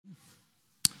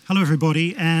Hello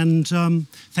everybody, and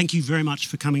thank you very much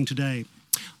for coming today.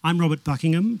 I'm Robert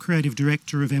Buckingham, Creative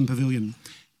Director of MPavilion,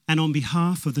 and on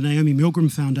behalf of the Naomi Milgram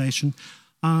Foundation,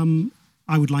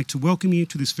 I would like to welcome you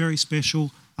to this very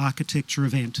special architecture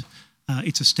event.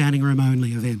 It's a standing room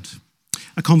only event.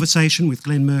 A conversation with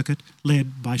Glenn Murcutt,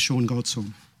 led by Sean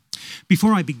Godsall.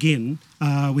 Before I begin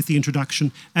with the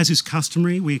introduction, as is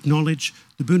customary, we acknowledge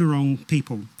the Boonwurrung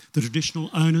people, the traditional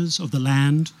owners of the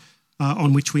land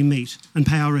on which we meet, and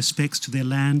pay our respects to their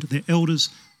land, their elders,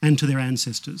 and to their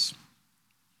ancestors.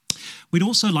 We'd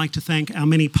also like to thank our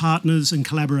many partners and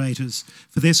collaborators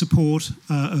for their support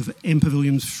of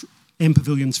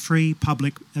MPavillion's free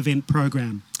public event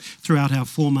program throughout our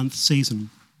 4-month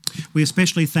season. We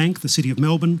especially thank the City of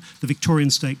Melbourne, the Victorian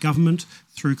State Government,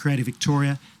 through Creative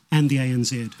Victoria, and the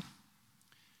ANZ.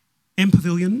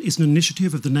 MPavilion is an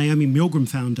initiative of the Naomi Milgram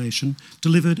Foundation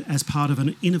delivered as part of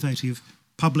an innovative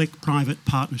public-private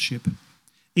partnership.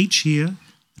 Each year,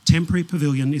 a temporary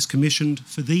pavilion is commissioned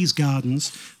for these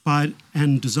gardens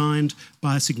and designed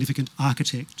by a significant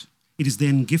architect. It is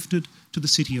then gifted to the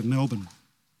City of Melbourne.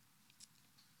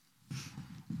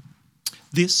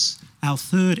 This, our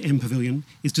third MPavilion,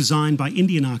 is designed by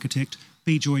Indian architect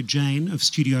Bijoy Jain of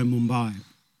Studio Mumbai.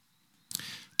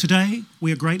 Today,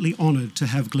 we are greatly honoured to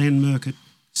have Glenn Murcutt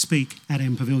speak at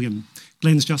MPavilion.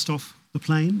 Glenn's just off the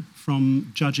plane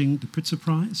from judging the Pritzker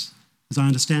Prize, as I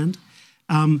understand.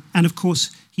 And of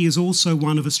course, he is also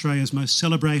one of Australia's most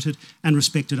celebrated and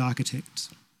respected architects.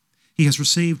 He has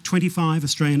received 25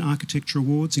 Australian Architecture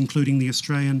Awards, including the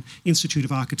Australian Institute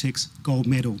of Architects Gold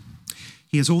Medal.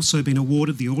 He has also been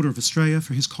awarded the Order of Australia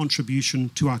for his contribution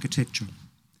to architecture.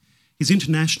 His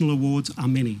international awards are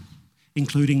many,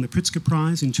 including the Pritzker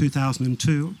Prize in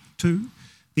 2002,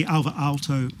 the Alvar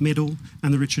Aalto Medal,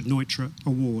 and the Richard Neutra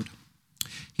Award.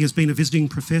 He has been a visiting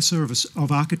professor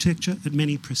of architecture at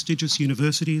many prestigious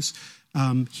universities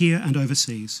here and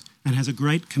overseas, and has a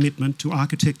great commitment to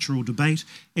architectural debate,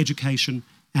 education,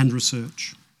 and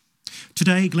research.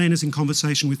 Today, Glenn is in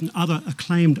conversation with another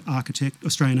acclaimed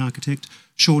Australian architect,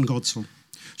 Sean Godsall.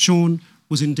 Sean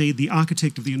was indeed the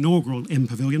architect of the inaugural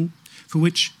MPavilion, for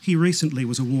which he recently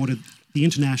was awarded the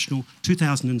International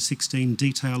 2016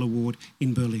 Detail Award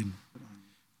in Berlin.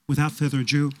 Without further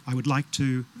ado, I would like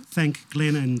to thank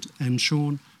Glenn and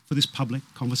Sean for this public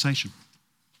conversation.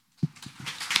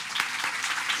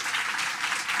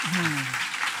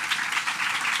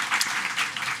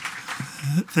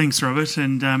 Thanks, Robert.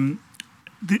 And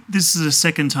this is the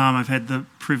second time I've had the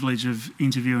privilege of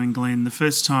interviewing Glenn. The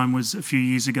first time was a few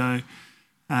years ago.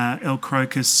 El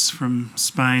Crocus from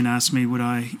Spain asked me would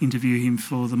I interview him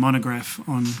for the monograph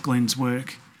on Glenn's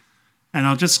work. And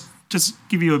I'll just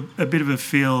give you a bit of a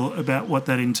feel about what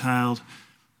that entailed.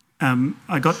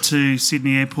 I got to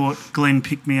Sydney Airport, Glenn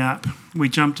picked me up, we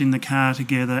jumped in the car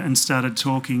together and started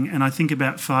talking, and I think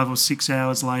about 5 or 6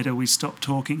 hours later we stopped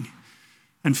talking.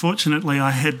 Unfortunately,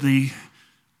 I had the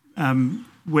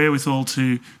wherewithal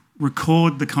to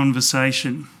record the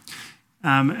conversation,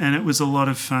 and it was a lot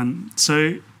of fun.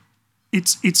 So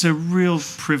it's a real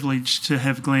privilege to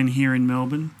have Glenn here in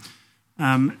Melbourne.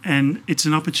 And it's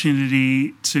an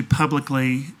opportunity to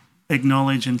publicly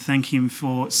acknowledge and thank him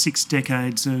for 6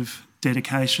 decades of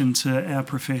dedication to our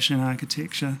profession,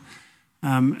 architecture,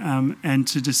 and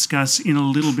to discuss in a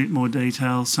little bit more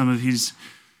detail some of his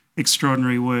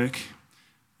extraordinary work.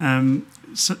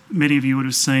 So many of you would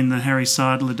have seen the Harry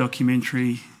Seidler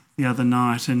documentary the other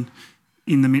night, and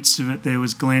in the midst of it there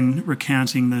was Glenn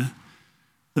recounting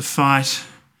the fight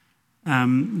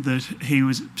that he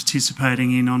was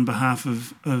participating in on behalf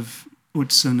of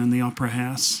Utzon and the Opera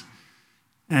House.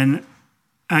 And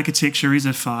architecture is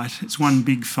a fight. It's one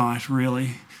big fight,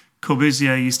 really.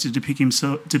 Corbusier used to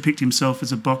depict himself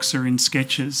as a boxer in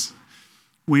sketches.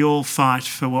 We all fight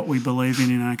for what we believe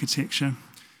in architecture.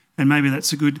 And maybe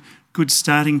that's a good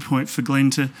starting point for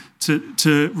Glenn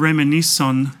to reminisce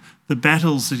on the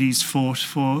battles that he's fought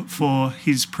for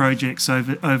his projects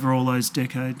over all those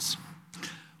decades.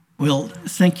 Well,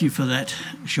 thank you for that,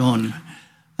 Sean.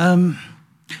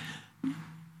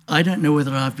 I don't know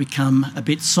whether I've become a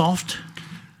bit soft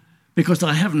because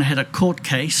I haven't had a court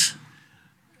case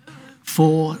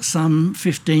for some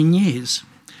 15 years,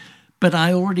 but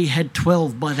I already had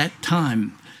 12 by that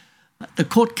time. The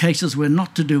court cases were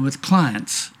not to do with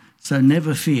clients, so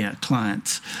never fear,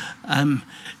 clients.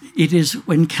 It is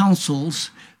when councils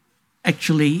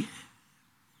actually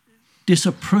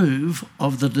disapprove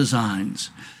of the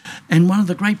designs. And one of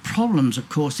the great problems, of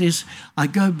course, is I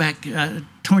go back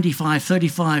 25,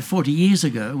 35, 40 years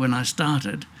ago when I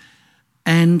started,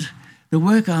 and the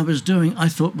work I was doing I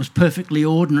thought was perfectly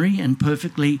ordinary and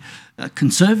perfectly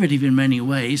conservative in many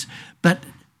ways, but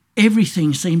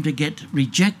everything seemed to get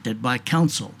rejected by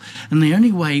council. And the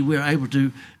only way we're able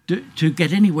to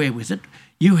get anywhere with it,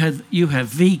 you have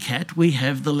VCAT, we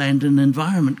have the Land and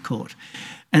Environment Court.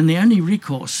 And the only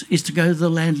recourse is to go to the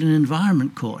Land and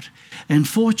Environment Court. And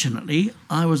fortunately,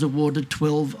 I was awarded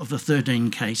 12 of the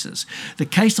 13 cases. The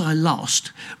case I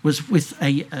lost was with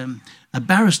a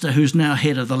barrister who's now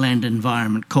head of the Land and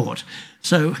Environment Court.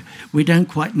 So we don't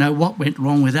quite know what went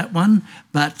wrong with that one,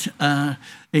 but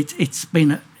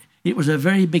it was a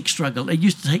very big struggle. It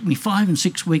used to take me 5 and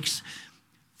 6 weeks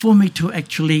for me to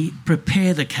actually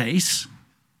prepare the case,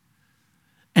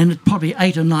 and probably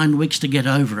 8 or 9 weeks to get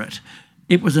over it.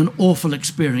 It was an awful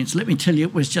experience. Let me tell you,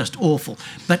 it was just awful.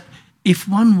 But if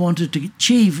one wanted to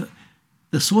achieve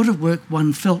the sort of work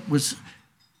one felt was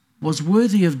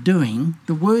worthy of doing,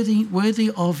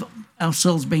 worthy of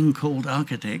ourselves being called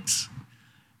architects,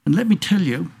 and let me tell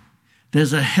you,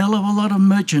 there's a hell of a lot of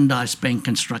merchandise being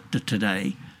constructed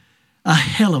today, a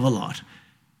hell of a lot.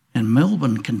 And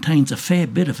Melbourne contains a fair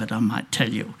bit of it, I might tell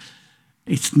you.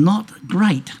 It's not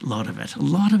great, a lot of it. A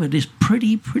lot of it is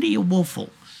pretty awful.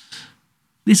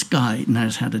 This guy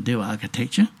knows how to do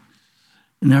architecture,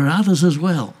 and there are others as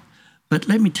well. But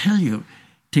let me tell you,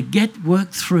 to get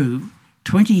work through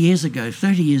 20 years ago,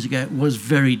 30 years ago, was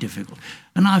very difficult.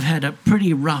 And I've had a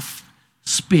pretty rough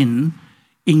spin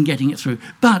in getting it through.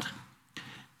 But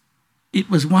it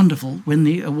was wonderful when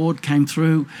the award came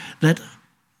through that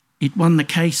it won the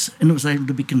case and it was able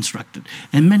to be constructed.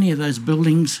 And many of those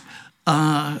buildings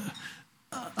are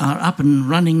up and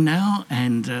running now,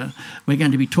 and we're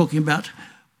going to be talking about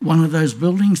one of those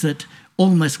buildings that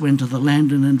almost went to the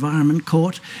Land and Environment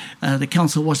Court. The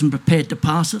council wasn't prepared to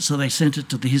pass it, so they sent it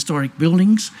to the Historic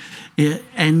Buildings,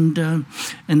 and the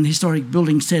Historic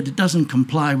Buildings said it doesn't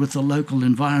comply with the local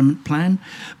environment plan,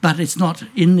 but it's not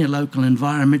in the local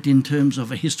environment in terms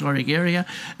of a historic area,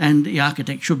 and the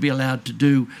architect should be allowed to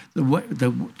do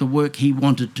the work he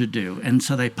wanted to do, and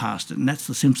so they passed it, and that's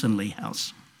the Simpson Lee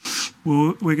House.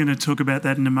 Well, we're going to talk about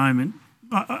that in a moment.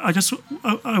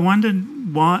 I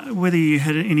wondered whether you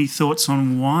had any thoughts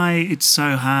on why it's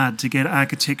so hard to get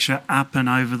architecture up and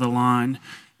over the line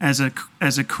as a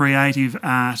creative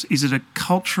art. Is it a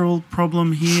cultural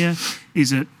problem here?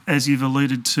 Is it, as you've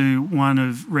alluded to, one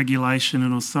of regulation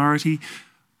and authority?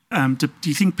 Do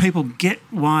you think people get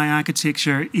why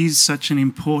architecture is such an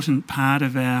important part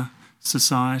of our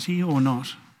society or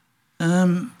not?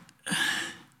 There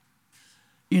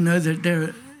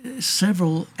are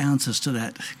several answers to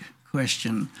that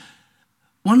question.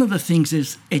 One of the things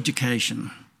is education.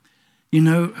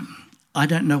 I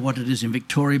don't know what it is in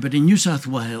Victoria, but in New South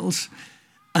Wales,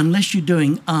 unless you're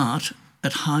doing art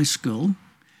at high school,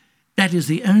 that is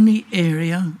the only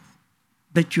area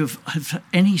that you have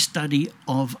any study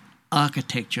of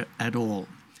architecture at all.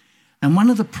 And one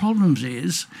of the problems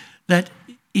is that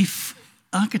if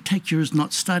architecture is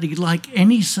not studied like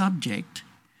any subject,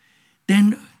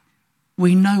 then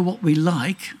we know what we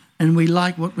like and we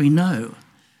like what we know.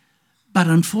 But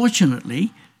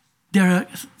unfortunately, there are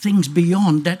things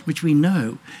beyond that which we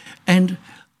know. And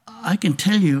I can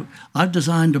tell you, I've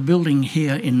designed a building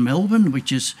here in Melbourne,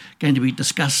 which is going to be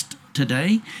discussed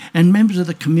today, and members of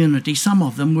the community, some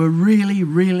of them were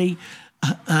really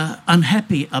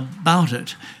unhappy about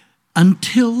it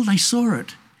until they saw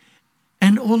it.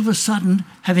 And all of a sudden,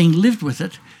 having lived with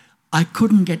it, I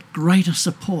couldn't get greater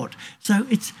support. So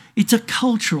it's a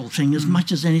cultural thing as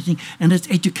much as anything, and it's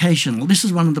educational. This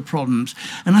is one of the problems.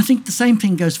 And I think the same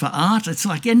thing goes for art. It's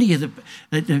like any of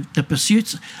the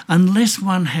pursuits. Unless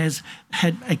one has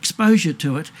had exposure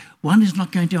to it, one is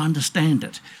not going to understand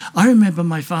it. I remember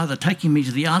my father taking me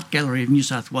to the Art Gallery of New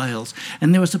South Wales,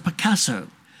 and there was a Picasso,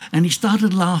 and he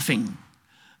started laughing.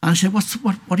 And I said,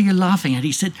 what are you laughing at?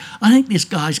 He said, I think this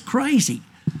guy's crazy.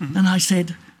 Mm-hmm. And I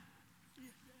said,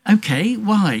 okay,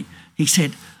 why? He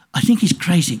said, I think he's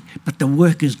crazy, but the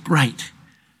work is great.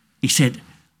 He said,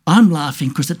 I'm laughing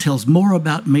because it tells more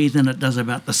about me than it does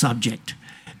about the subject.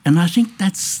 And I think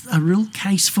that's a real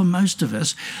case for most of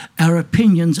us. Our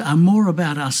opinions are more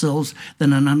about ourselves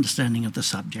than an understanding of the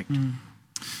subject. Mm.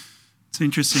 It's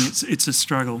interesting. It's a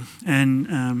struggle.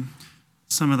 And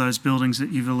some of those buildings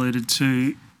that you've alluded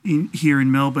to here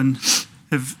in Melbourne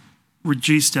have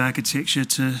reduced architecture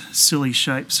to silly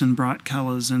shapes and bright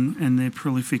colours, and they're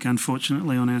prolific,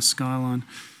 unfortunately, on our skyline.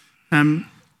 I'm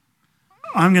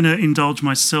going to indulge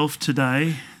myself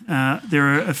today. There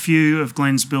are a few of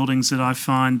Glenn's buildings that I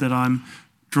find that I'm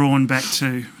drawn back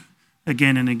to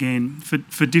again and again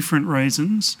for different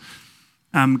reasons.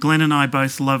 Glenn and I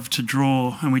both love to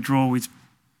draw, and we draw with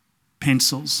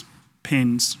pencils,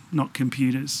 pens, not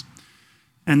computers.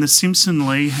 And the Simpson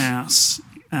Lee House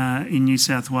in New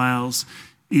South Wales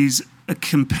is a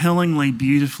compellingly,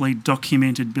 beautifully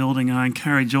documented building. I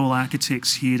encourage all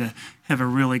architects here to have a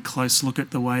really close look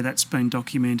at the way that's been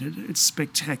documented. It's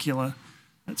spectacular.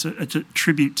 It's a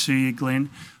tribute to you, Glenn.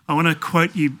 I want to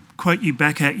quote you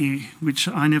back at you, which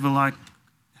I never like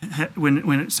when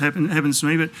it happens to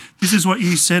me, but this is what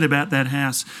you said about that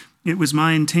house. It was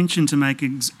my intention to make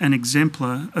an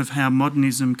exemplar of how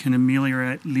modernism can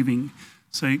ameliorate living.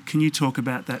 So can you talk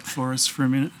about that for us for a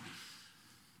minute?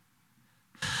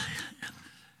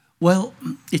 Well,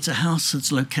 it's a house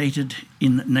that's located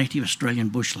in native Australian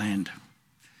bushland.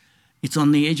 It's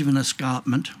on the edge of an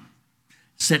escarpment,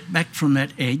 set back from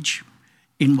that edge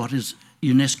in what is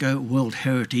UNESCO World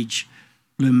Heritage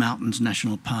Blue Mountains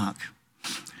National Park.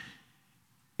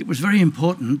 It was very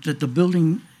important that the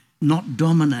building not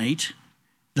dominate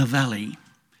the valley.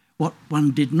 What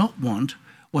one did not want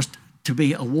was to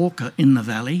be a walker in the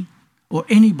valley or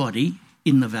anybody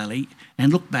in the valley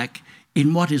and look back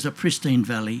in what is a pristine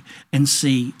valley and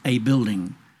see a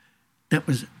building. That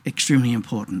was extremely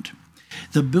important.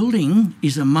 The building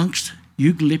is amongst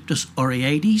Eucalyptus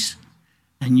oreades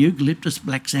and Eucalyptus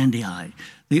blacksandii.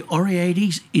 The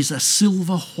oreades is a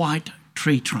silver-white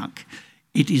tree trunk.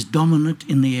 It is dominant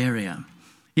in the area.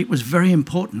 It was very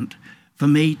important for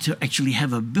me to actually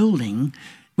have a building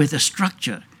where the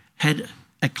structure had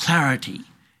a clarity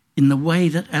in the way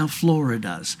that our flora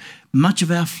does. Much of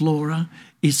our flora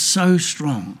is so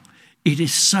strong. It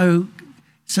is so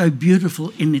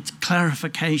beautiful in its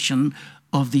clarification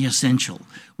of the essential.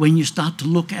 When you start to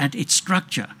look at its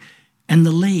structure and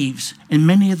the leaves, and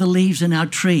many of the leaves in our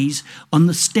trees on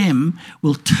the stem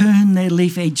will turn their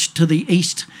leaf edge to the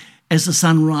east as the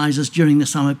sun rises during the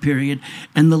summer period,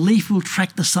 and the leaf will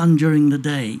track the sun during the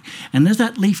day. And as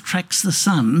that leaf tracks the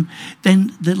sun,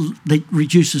 then it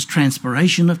reduces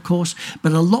transpiration, of course,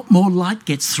 but a lot more light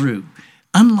gets through.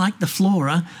 Unlike the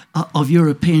flora of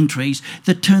European trees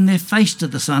that turn their face to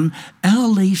the sun, our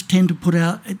leaves tend to put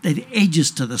out their edges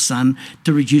to the sun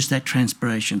to reduce that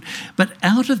transpiration. But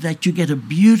out of that, you get a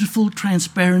beautiful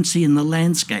transparency in the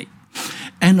landscape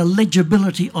and a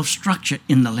legibility of structure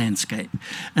in the landscape.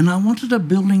 And I wanted a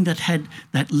building that had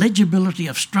that legibility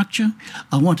of structure.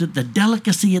 I wanted the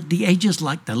delicacy at the edges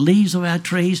like the leaves of our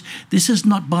trees. This is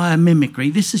not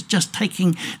biomimicry. This is just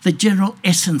taking the general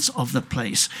essence of the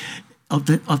place, of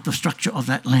the structure of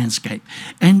that landscape.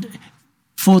 And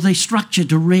for the structure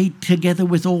to read together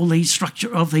with all these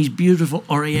structure of these beautiful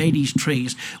Oreades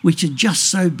trees, which are just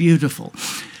so beautiful.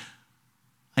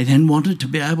 I then wanted to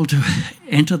be able to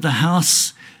enter the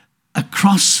house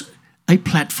across a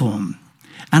platform.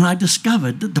 And I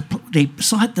discovered that the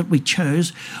site that we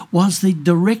chose was the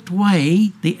direct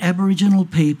way the Aboriginal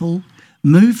people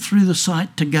moved through the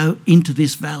site to go into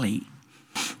this valley.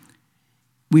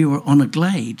 We were on a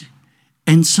glade,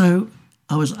 and so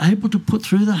I was able to put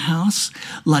through the house,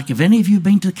 like if any of you have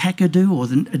been to Kakadu or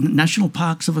the National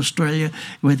Parks of Australia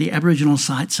where the Aboriginal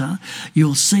sites are,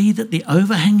 you'll see that the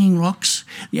overhanging rocks,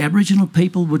 the Aboriginal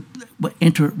people would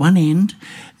enter at one end,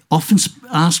 often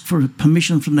ask for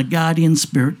permission from the guardian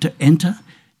spirit to enter,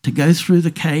 to go through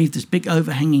the cave, this big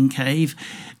overhanging cave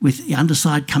with the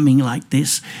underside coming like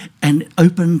this and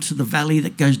open to the valley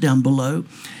that goes down below.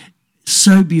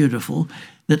 So beautiful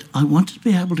that I wanted to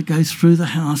be able to go through the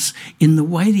house in the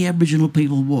way the Aboriginal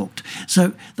people walked.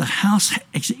 So the house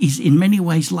is in many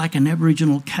ways like an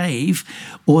Aboriginal cave,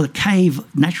 or the cave,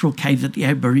 natural cave that the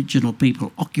Aboriginal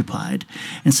people occupied.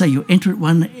 And so you enter at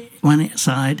one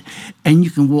side and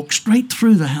you can walk straight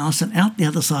through the house and out the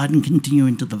other side and continue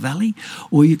into the valley,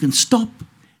 or you can stop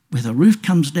where the roof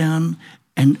comes down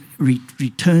and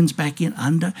returns back in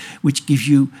under, which gives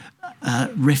you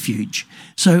refuge.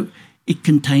 So it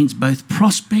contains both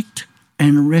prospect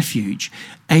and refuge,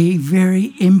 a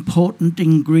very important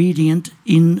ingredient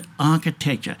in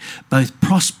architecture, both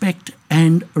prospect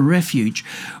and refuge.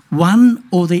 One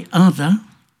or the other,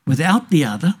 without the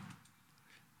other,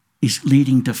 is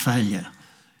leading to failure.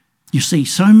 You see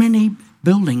so many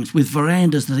buildings with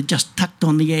verandas that are just tucked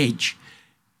on the edge.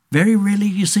 Very rarely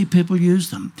do you see people use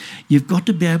them. You've got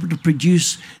to be able to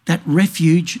produce that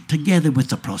refuge together with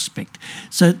the prospect.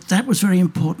 So that was very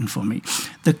important for me.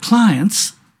 The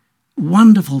clients,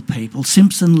 wonderful people,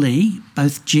 Simpson Lee,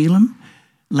 both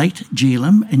late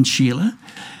Geelum and Sheila,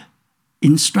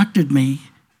 instructed me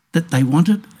that they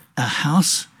wanted a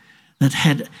house that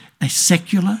had a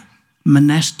secular,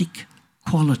 monastic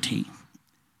quality.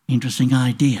 Interesting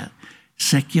idea.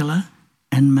 Secular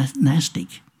and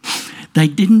monastic. They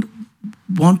didn't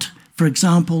want, for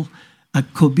example, a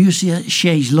Corbusier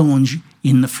chaise lounge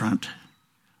in the front.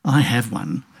 I have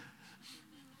one.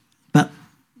 But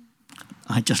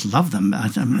I just love them.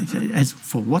 As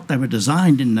for what they were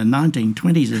designed in the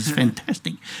 1920s, it's a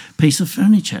fantastic piece of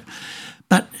furniture.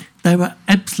 But they were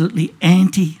absolutely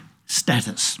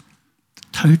anti-status,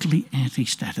 totally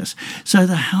anti-status. So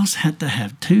the house had to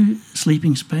have 2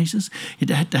 sleeping spaces. It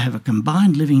had to have a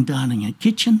combined living, dining and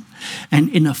kitchen. And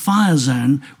in a fire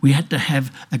zone, we had to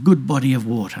have a good body of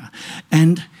water.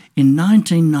 And in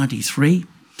 1993,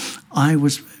 I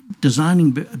was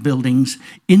designing buildings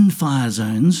in fire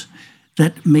zones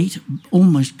that meet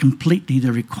almost completely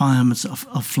the requirements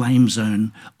of flame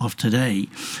zone of today.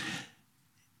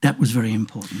 That was very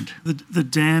important. The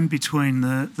dam between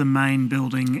the main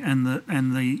building and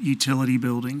the utility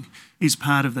building is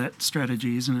part of that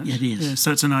strategy, isn't it? It is. Yeah,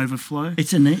 so it's an overflow.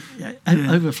 It's an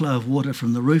overflow of water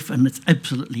from the roof, and it's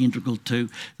absolutely integral to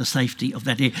the safety of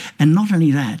that area. And not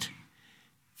only that,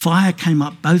 fire came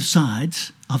up both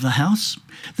sides of the house.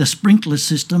 The sprinkler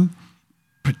system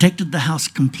protected the house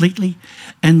completely,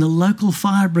 and the local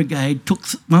fire brigade took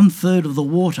 1/3 of the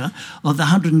water of the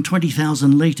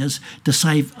 120,000 litres to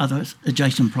save other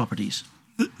adjacent properties.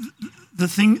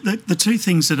 The 2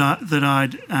 things that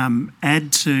I'd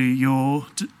add to your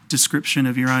description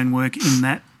of your own work in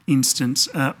that instance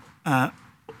are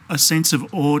a sense of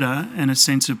order and a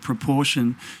sense of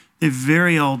proportion. They're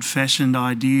very old-fashioned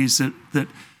ideas that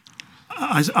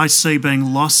I see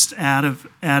being lost out of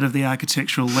the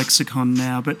architectural lexicon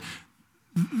now, but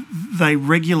they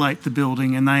regulate the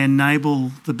building and they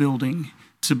enable the building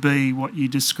to be what you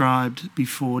described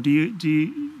before. Do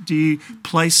you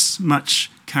place much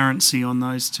currency on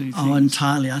those 2 things? Oh,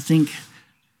 entirely. I think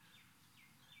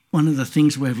one of the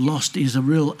things we've lost is a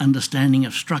real understanding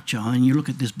of structure. I mean, you look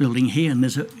at this building here and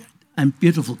there's a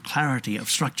beautiful clarity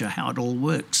of structure, how it all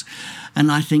works.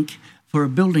 And I think for a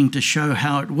building to show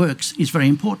how it works is very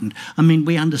important. I mean,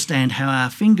 we understand how our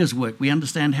fingers work. We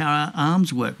understand how our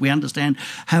arms work. We understand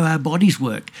how our bodies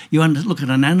work. You look at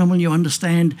an animal, you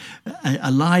understand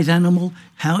a live animal,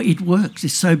 how it works.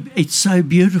 It's so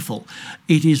beautiful.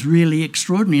 It is really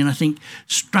extraordinary. And I think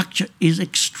structure is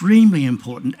extremely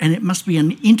important, and it must be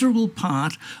an integral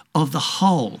part of the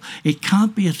whole. It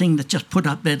can't be a thing that's just put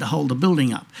up there to hold the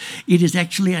building up. It is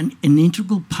actually an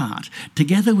integral part,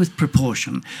 together with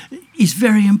proportion, is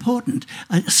very important.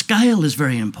 Scale is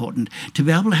very important. To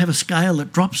be able to have a scale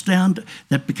that drops down,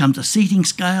 that becomes a seating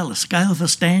scale, a scale for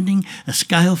standing, a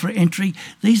scale for entry,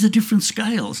 these are different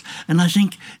scales. And I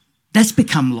think that's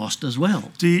become lost as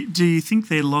well. Do you think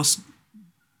they're lost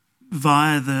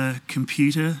via the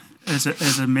computer as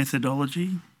a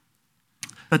methodology?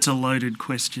 That's a loaded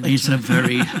question. It's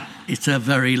a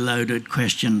very loaded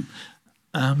question.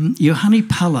 Juhani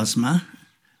Pallasmaa,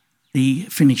 the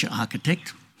Finnish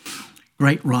architect,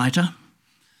 great writer,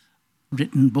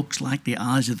 written books like The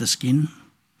Eyes of the Skin,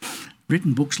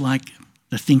 written books like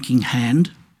The Thinking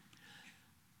Hand.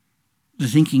 The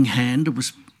Thinking Hand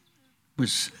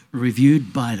was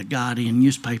reviewed by the Guardian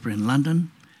newspaper in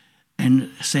London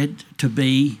and said to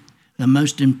be the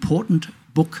most important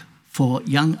book for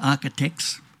young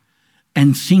architects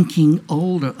and thinking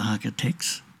older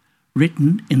architects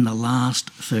written in the last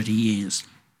 30 years.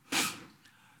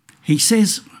 He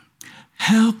says,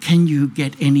 how can you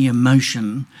get any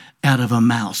emotion out of a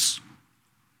mouse?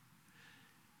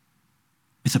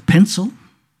 With a pencil,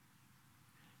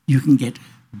 you can get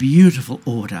beautiful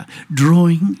order.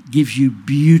 Drawing gives you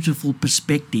beautiful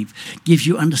perspective, gives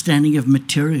you understanding of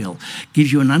material,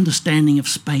 gives you an understanding of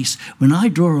space. When I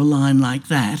draw a line like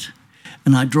that,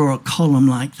 and I draw a column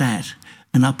like that,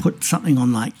 and I put something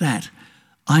on like that,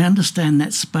 I understand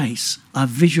that space. I've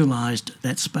visualised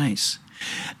that space.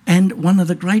 And one of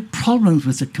the great problems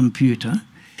with the computer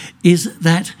is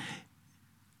that,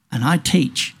 and I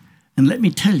teach, and let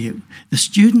me tell you, the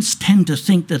students tend to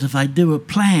think that if I do a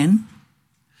plan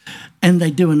and they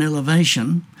do an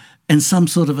elevation and some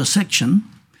sort of a section,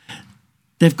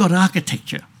 they've got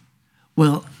architecture.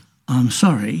 Well, I'm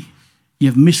sorry,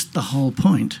 you've missed the whole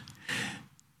point.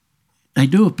 They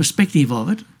do a perspective of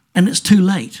it and it's too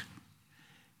late.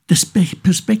 The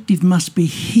perspective must be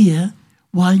here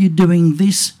while you're doing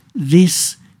this,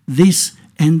 this, this,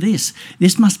 and this.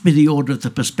 This must be the order of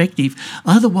the perspective.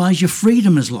 Otherwise, your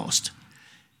freedom is lost.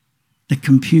 The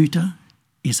computer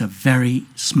is a very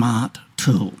smart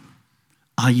tool.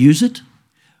 I use it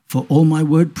for all my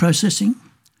word processing,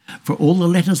 for all the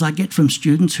letters I get from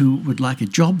students who would like a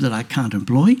job that I can't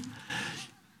employ.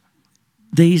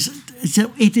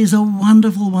 It is a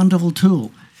wonderful, wonderful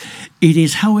tool. It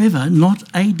is, however, not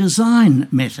a design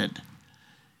method.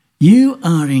 You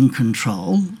are in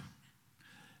control.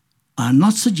 I'm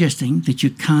not suggesting that you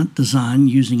can't design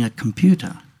using a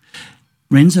computer.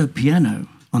 Renzo Piano,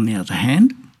 on the other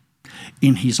hand,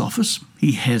 in his office.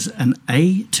 He has an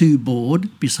A2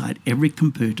 board beside every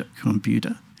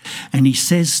computer, and he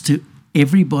says to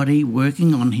everybody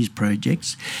working on his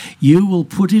projects, you will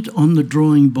put it on the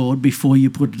drawing board before you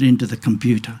put it into the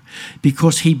computer,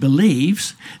 because he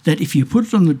believes that if you put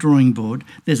it on the drawing board,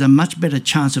 there's a much better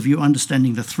chance of you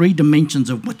understanding the 3 dimensions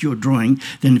of what you're drawing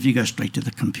than if you go straight to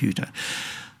the computer.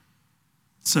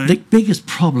 So the biggest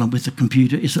problem with the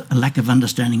computer is a lack of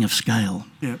understanding of scale.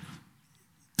 Yeah.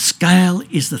 Scale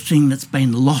is the thing that's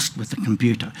been lost with the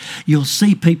computer. You'll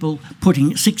see people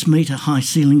putting 6-metre high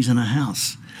ceilings in a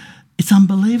house. It's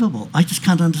unbelievable. I just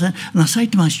can't understand. And I say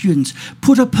to my students,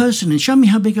 put a person in, show me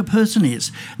how big a person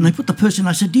is. And they put the person in.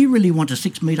 I said, do you really want a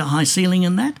 6-metre high ceiling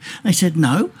in that? They said,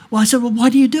 no. Well, I said, well, why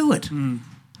do you do it?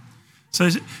 So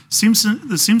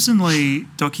the Simpson Lee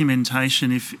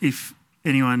documentation, if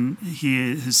anyone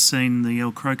here has seen the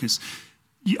El Crocus,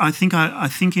 I think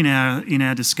in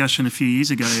our discussion a few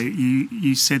years ago,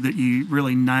 you said that you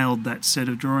really nailed that set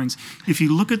of drawings. If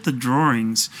you look at the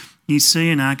drawings, you see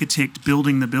an architect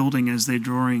building the building as they're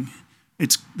drawing.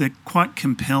 They're quite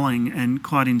compelling and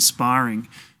quite inspiring,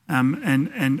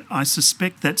 and I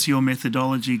suspect that's your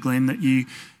methodology, Glenn. That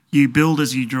you build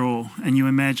as you draw, and you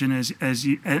imagine as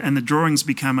you, and the drawings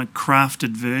become a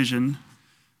crafted version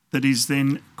that is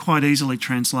then quite easily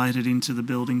translated into the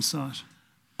building site.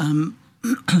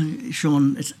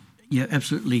 Sean, you're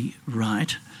absolutely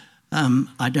right.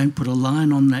 I don't put a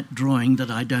line on that drawing that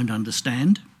I don't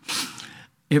understand.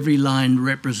 Every line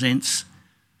represents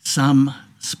some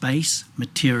space,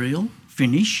 material,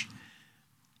 finish,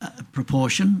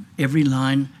 proportion. Every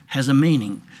line has a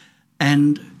meaning.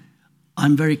 And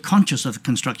I'm very conscious of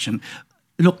construction.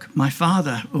 Look, my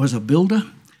father was a builder,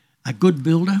 a good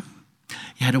builder.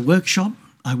 He had a workshop.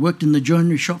 I worked in the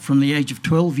joinery shop from the age of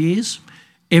 12 years.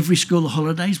 Every school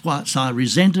holidays, whilst I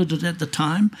resented it at the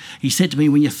time, he said to me,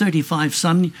 when you're 35,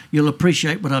 son, you'll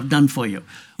appreciate what I've done for you.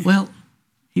 Well,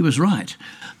 he was right.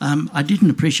 I didn't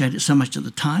appreciate it so much at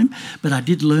the time, but I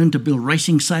did learn to build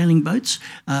racing sailing boats,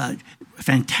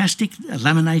 fantastic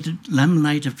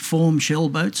laminated form shell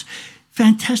boats,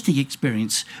 fantastic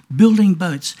experience, building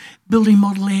boats, building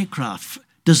model aircraft,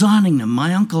 designing them.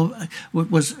 My uncle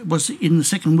was in the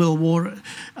Second World War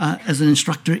as an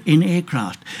instructor in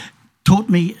aircraft, taught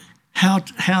me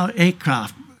how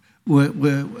aircraft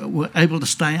were able to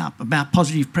stay up, about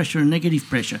positive pressure and negative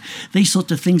pressure. These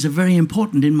sorts of things are very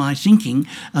important in my thinking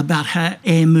about how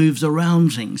air moves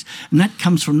around things. And that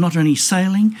comes from not only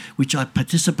sailing, which I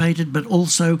participated, but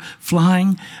also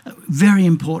flying. Very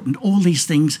important. All these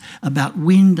things about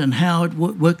wind and how it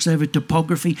works over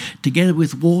topography, together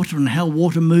with water and how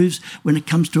water moves when it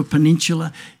comes to a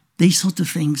peninsula. These sorts of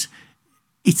things.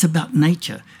 It's about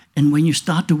nature. And when you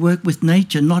start to work with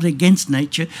nature, not against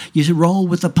nature, you roll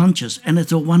with the punches, and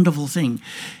it's a wonderful thing.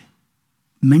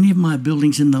 Many of my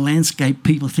buildings in the landscape,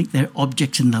 people think they're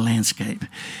objects in the landscape.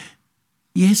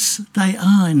 Yes, they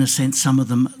are, in a sense, some of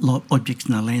them objects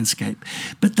in the landscape,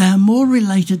 but they are more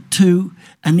related to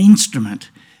an instrument.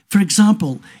 For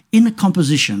example, in a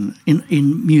composition,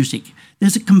 in music,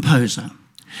 there's a composer.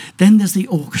 Then there's the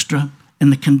orchestra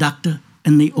and the conductor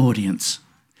and the audience.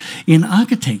 In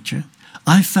architecture,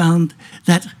 I found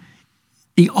that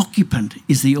the occupant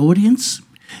is the audience,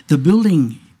 the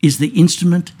building is the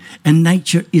instrument, and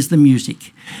nature is the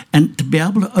music. And to be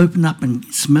able to open up and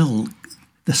smell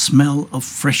the smell of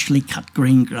freshly cut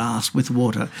green grass with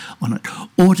water on it,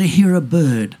 or to hear a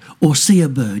bird or see a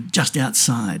bird just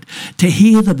outside, to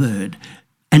hear the bird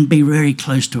and be very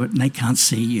close to it and they can't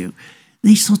see you.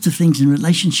 These sorts of things in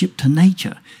relationship to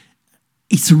nature,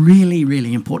 it's really,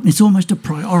 really important. It's almost a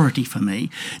priority for me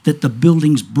that the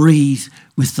buildings breathe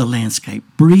with the landscape,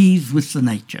 breathe with the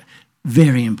nature.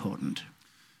 Very important.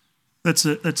 That's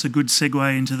a good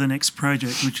segue into the next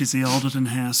project, which is the Alderton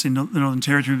House in the Northern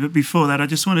Territory. But before that, I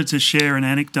just wanted to share an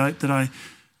anecdote that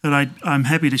I'm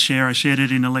happy to share. I shared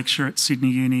it in a lecture at Sydney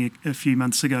Uni a few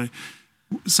months ago.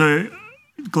 So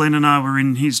Glenn and I were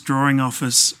in his drawing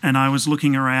office, and I was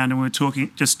looking around, and we were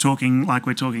talking like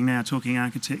we're talking now, talking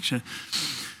architecture.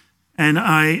 And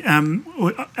I,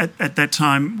 at that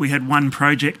time, we had one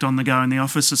project on the go in the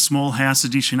office, a small house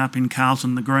addition up in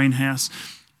Carlton, the greenhouse.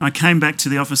 I came back to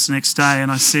the office the next day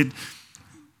and I said,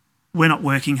 we're not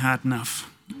working hard enough.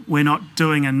 We're not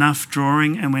doing enough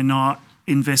drawing, and we're not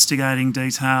investigating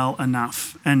detail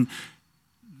enough. And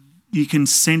you can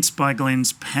sense by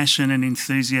Glenn's passion and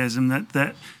enthusiasm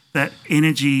that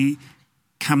energy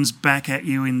comes back at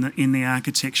you in the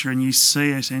architecture, and you see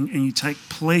it, and you take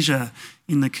pleasure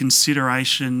in the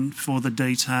consideration for the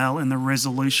detail and the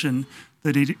resolution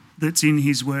that's in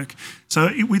his work. So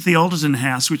with the Alderton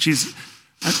House, which is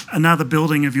another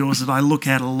building of yours that I look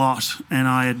at a lot and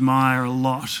I admire a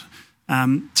lot.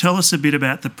 Tell us a bit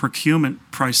about the procurement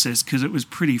process, because it was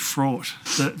pretty fraught.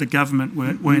 The government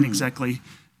weren't exactly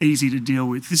easy to deal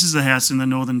with. This is the house in the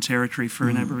Northern Territory for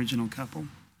an Aboriginal couple.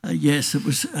 Yes, it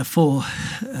was for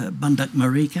Bundak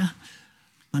Marika,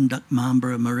 Bundak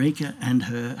Mambara Marika, and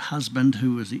her husband,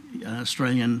 who was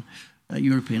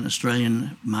European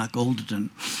Australian, Mark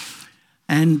Alderton.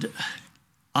 And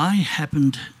I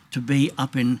happened to be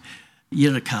up in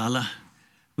Yirrkala,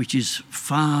 which is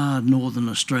far northern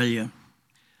Australia,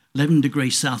 11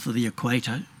 degrees south of the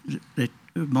equator, the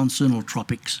monsoonal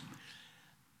tropics.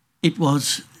 It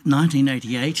was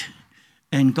 1988,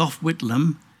 and Gough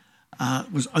Whitlam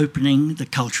was opening the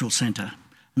cultural centre.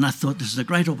 And I thought this is a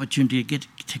great opportunity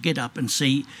to get up and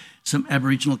see some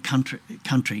Aboriginal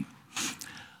country.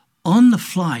 On the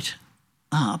flight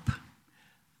up,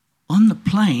 on the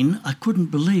plane, I couldn't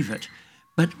believe it,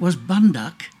 but it was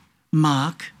Bundak,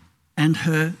 Mark, and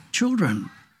her children.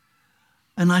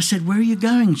 And I said, "Where are you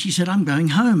going?" She said, "I'm going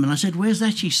home." And I said, "Where's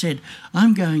that?" She said,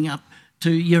 "I'm going up to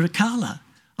Yirrkala."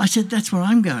 I said, "That's where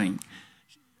I'm going."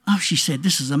 Oh, she said,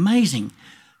 "This is amazing."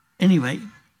 Anyway,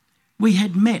 we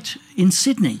had met in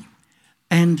Sydney,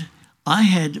 and I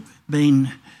had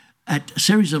been at a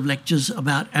series of lectures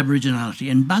about Aboriginality,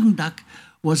 and Bundak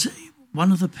was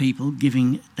one of the people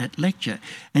giving that lecture.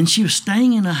 And she was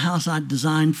staying in a house I'd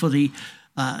designed for the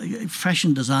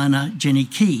fashion designer Jenny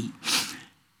Key.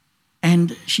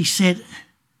 And she said,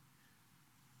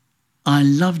 "I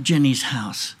love Jenny's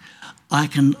house. I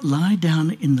can lie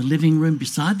down in the living room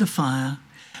beside the fire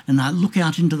and I look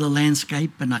out into the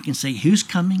landscape and I can see who's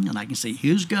coming and I can see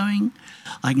who's going.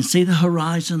 I can see the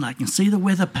horizon. I can see the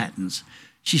weather patterns."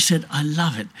 She said, "I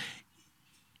love it.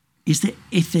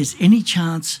 If there's any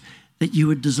chance that you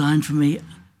would design for me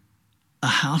a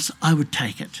house, I would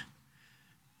take it."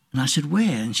 And I said,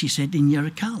 "Where?" And she said, "In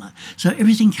Yirrkala." So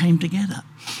everything came together.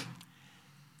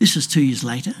 This is 2 years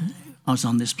later. I was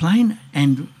on this plane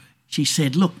and she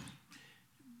said, "Look,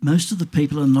 most of the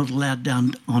people are not allowed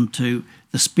down onto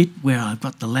the spit where I've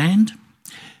got the land."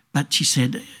 But she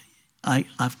said,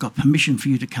 I've got permission for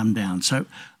you to come down. So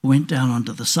I went down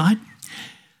onto the site,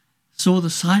 saw the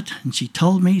site, and she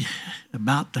told me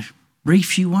about the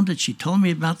brief she wanted. She told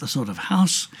me about the sort of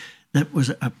house that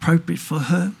was appropriate for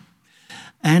her.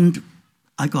 And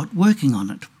I got working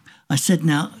on it. I said,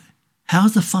 "Now,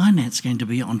 how's the finance going to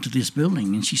be onto this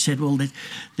building?" And she said, "Well, there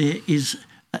is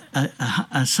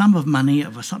a sum of money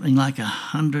of something like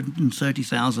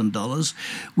 $130,000,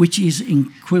 which is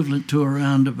equivalent to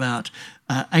around about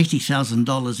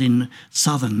 $80,000 in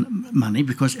southern money,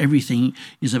 because everything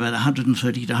is about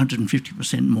 130 to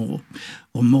 150% more,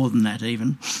 or more than that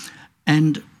even.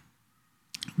 And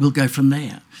we'll go from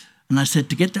there." And I said,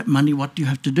 "To get that money, what do you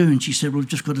have to do?" And she said, "Well, we've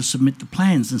just got to submit the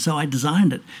plans." And so I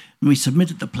designed it. And we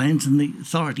submitted the plans, and the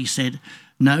authority said,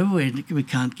 "No, we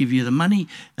can't give you the money.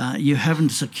 You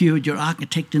haven't secured your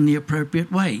architect in the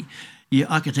appropriate way. Your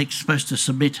architect's supposed to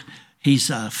submit his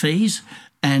fees,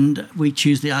 and we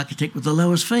choose the architect with the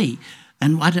lowest fee.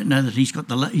 And I don't know that he's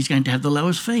going to have the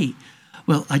lowest fee."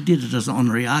 Well, I did it as an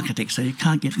honorary architect, so you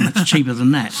can't get much cheaper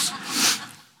than that.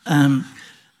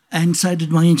 And so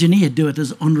did my engineer do it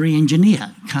as honorary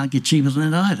engineer. Can't get cheaper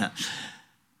than that either.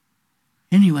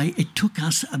 Anyway, it took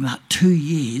us about 2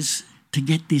 years to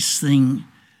get this thing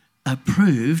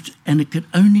approved, and it could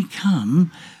only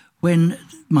come when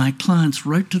my clients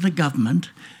wrote to the government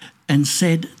and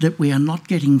said that we are not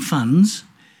getting funds,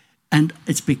 and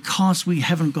it's because we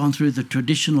haven't gone through the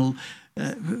traditional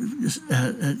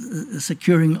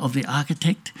securing of the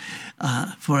architect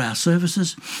for our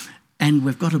services, and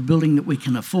we've got a building that we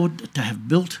can afford to have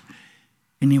built.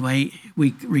 Anyway,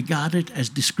 we regard it as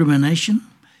discrimination,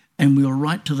 and we'll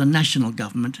write to the national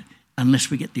government unless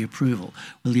we get the approval.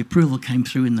 Well, the approval came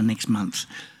through in the next month,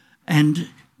 and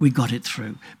we got it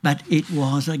through. But it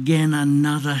was, again,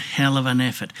 another hell of an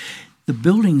effort. The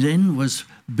building then was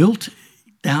built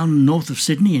down north of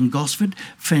Sydney in Gosford.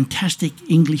 Fantastic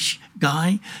English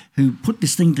guy who put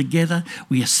this thing together.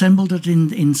 We assembled it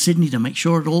in Sydney to make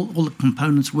sure all the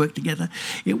components worked together.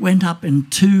 It went up in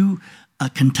 2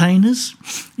 containers,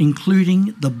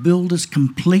 including the builder's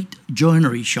complete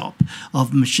joinery shop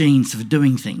of machines for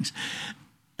doing things.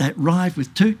 That arrived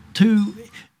with two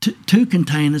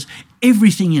containers,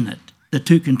 everything in it, the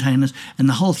 2 containers, and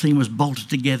the whole thing was bolted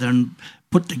together and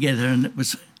put together, and it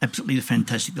was absolutely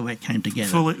fantastic the way it came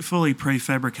together. Fully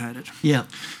prefabricated. Yeah.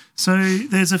 So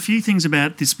there's a few things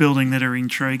about this building that are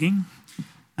intriguing,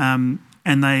 and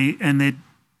they're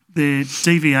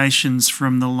deviations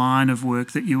from the line of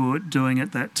work that you were doing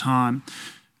at that time.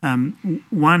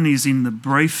 One is in the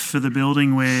brief for the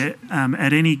building where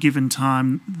at any given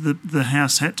time the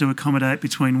house had to accommodate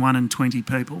between 1 and 20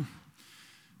 people.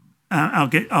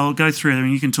 I'll go through them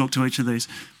and you can talk to each of these.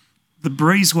 The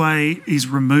breezeway is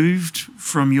removed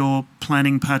from your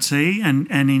planning partie, and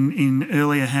in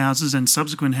earlier houses and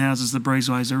subsequent houses, the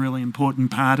breezeway is a really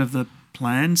important part of the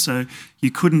plan, so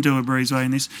you couldn't do a breezeway in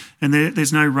this. And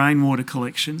there's no rainwater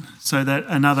collection, so that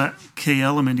another key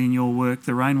element in your work,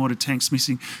 the rainwater tank's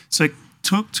missing. So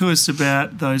talk to us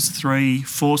about those three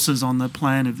forces on the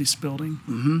plan of this building.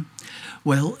 Mm-hmm.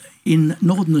 Well, in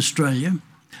Northern Australia,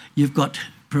 you've got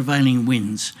prevailing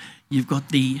winds. You've got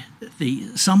the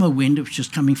summer wind, which is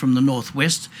coming from the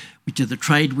northwest, which are the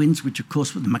trade winds, which of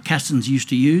course the Macassans used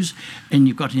to use, and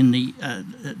you've got in the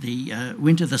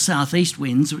winter the southeast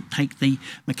winds, which take the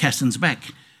Macassans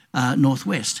back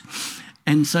northwest.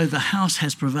 And so the house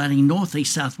has prevailing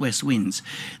northeast, southwest winds.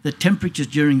 The temperatures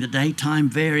during the daytime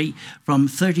vary from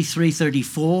 33,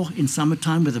 34 in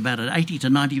summertime with about an 80 to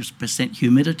 90%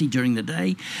 humidity during the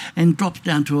day, and drops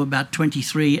down to about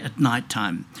 23 at night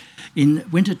time. In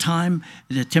wintertime,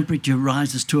 the temperature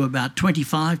rises to about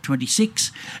 25,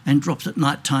 26 and drops at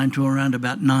night time to around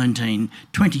about 19,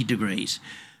 20 degrees.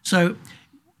 So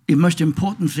the most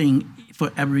important thing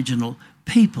for Aboriginal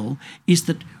people is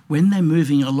that when they're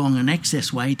moving along an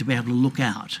access way, to be able to look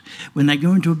out. When they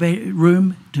go into a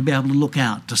room, to be able to look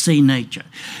out, to see nature.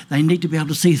 They need to be able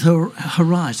to see the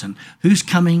horizon. Who's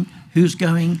coming, who's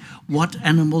going, what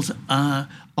animals are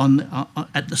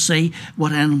at the sea,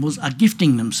 what animals are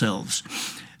gifting themselves.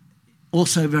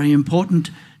 Also very important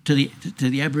to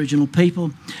the Aboriginal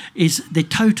people is the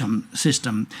totem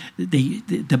system,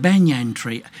 the banyan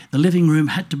tree. The living room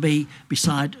had to be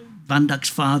beside Vunduk's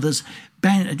father's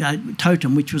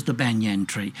totem, which was the banyan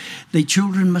tree. The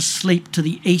children must sleep to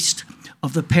the east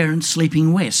of the parents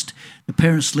sleeping west. The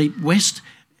parents sleep west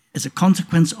as a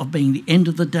consequence of being the end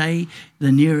of the day, the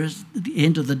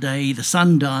end of the day, the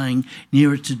sun dying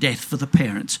nearer to death for the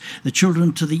parents. The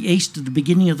children to the east at the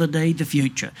beginning of the day, the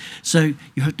future. So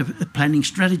you have to planning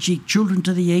strategy, children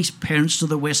to the east, parents to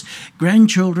the west,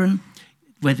 grandchildren,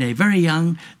 where they're very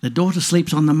young, the daughter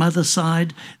sleeps on the mother's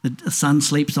side, the son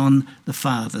sleeps on the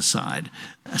father's side.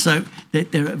 So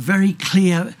there are very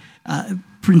clear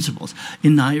principles.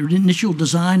 In the initial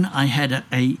design, I had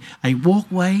a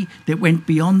walkway that went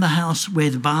beyond the house where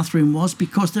the bathroom was,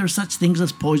 because there are such things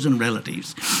as poison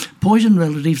relatives. Poison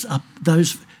relatives are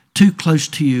those too close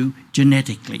to you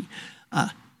genetically.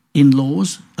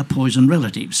 In-laws are poison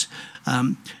relatives.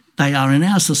 They are in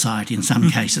our society in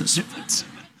some cases.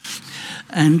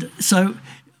 And so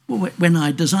when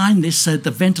I designed this, so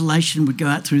the ventilation would go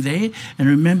out through there, and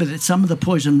remember that some of the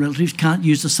poison relatives can't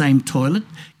use the same toilet,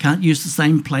 can't use the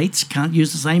same plates, can't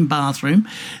use the same bathroom.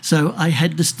 So I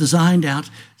had this designed out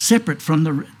separate from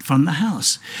the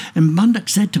house. And Vunduk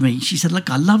said to me, she said, "Look,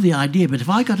 I love the idea, but if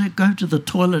I got to go to the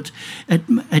toilet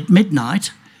at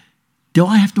midnight, do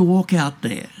I have to walk out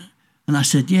there?" And I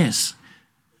said, "Yes."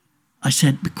 I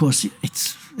said, "Because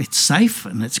it's safe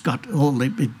and it's got all the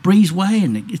breezeway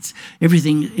and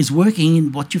everything is working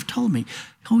in what you've told me."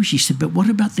 Oh, she said, "But what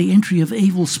about the entry of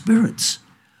evil spirits?"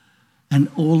 And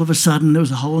all of a sudden there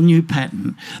was a whole new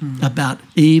pattern about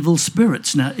evil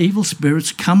spirits. Now, evil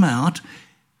spirits come out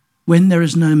when there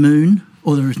is no moon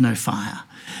or there is no fire.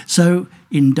 So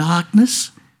in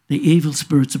darkness, the evil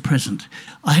spirits are present.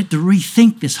 I had to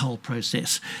rethink this whole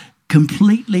process,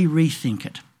 completely rethink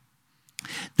it.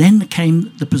 Then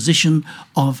came the position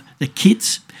of the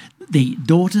kids. The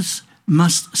daughters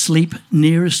must sleep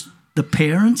nearest the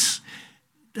parents.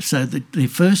 So the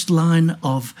first line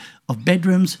of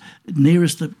bedrooms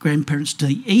nearest the grandparents to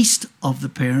the east of the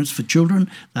parents for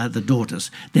children are the daughters.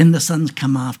 Then the sons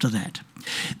come after that.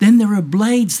 Then there are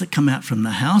blades that come out from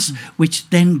the house, which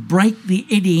then break the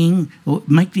eddying, or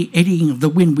make the eddying of the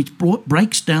wind, which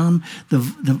breaks down the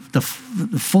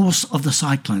force of the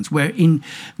cyclones. We're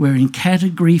in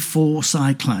Category 4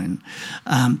 cyclone,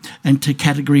 and to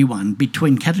Category 1,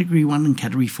 between Category 1 and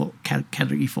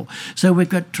Category 4. So we've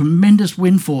got tremendous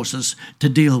wind forces to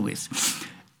deal with.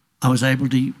 I was able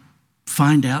to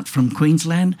find out from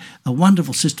Queensland a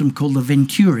wonderful system called the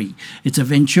Venturi. It's a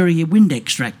Venturi wind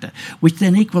extractor, which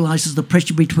then equalises the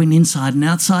pressure between inside and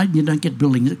outside, and you don't get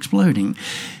buildings exploding.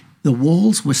 The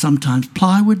walls were sometimes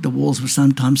plywood, the walls were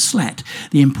sometimes slat.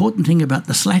 The important thing about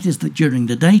the slat is that during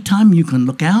the daytime you can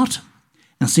look out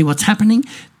and see what's happening.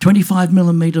 25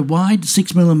 millimetre wide,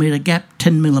 6 millimetre gap,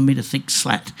 10 millimetre thick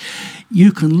slat.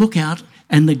 You can look out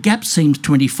and the gap seems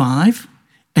 25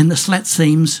 and the slat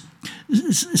seems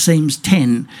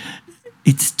 10.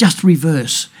 It's just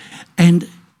reverse. And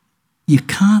you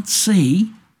can't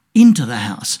see into the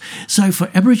house. So for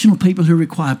Aboriginal people who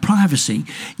require privacy,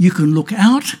 you can look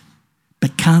out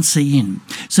but can't see in.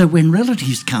 So when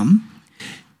relatives come,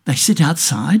 they sit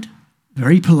outside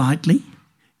very politely,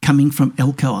 coming from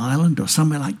Elcho Island or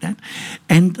somewhere like that,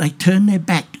 and they turn their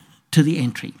back to the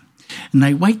entry. And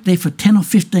they wait there for 10 or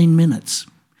 15 minutes.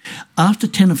 After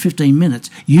 10 or 15 minutes,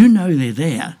 you know they're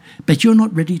there, but you're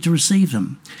not ready to receive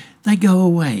them. They go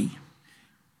away.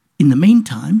 In the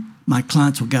meantime, my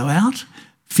clients will go out,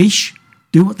 fish,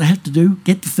 do what they have to do,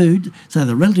 get the food, so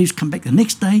the relatives come back the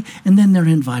next day, and then they're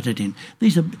invited in.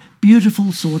 These are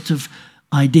beautiful sorts of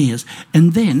ideas.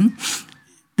 And then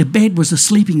the bed was a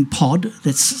sleeping pod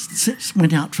that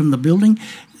went out from the building,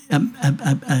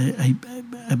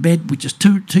 a bed which is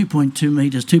 2.2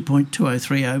 metres,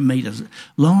 2.2030 metres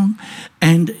long,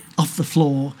 and off the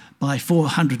floor by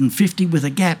 450 with a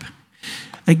gap.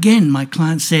 Again, my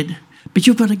client said, "But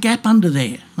you've got a gap under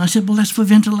there." And I said, "Well, that's for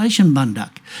ventilation,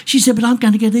 Bunduck." She said, "But I'm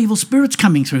going to get evil spirits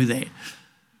coming through there."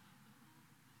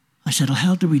 I said, "Well,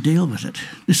 how do we deal with it?"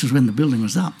 This was when the building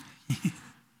was up.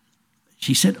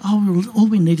 She said, "Oh, well, all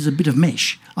we need is a bit of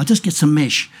mesh. I'll just get some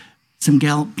mesh, some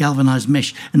galvanised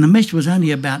mesh." And the mesh was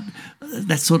only about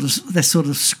that sort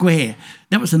of square.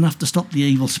 That was enough to stop the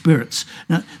evil spirits.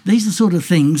 Now, these are sort of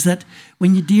things that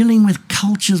when you're dealing with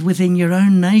cultures within your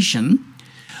own nation,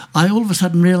 I all of a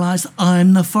sudden realised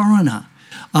I'm the foreigner.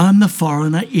 I'm the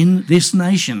foreigner in this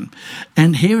nation.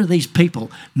 And here are these people,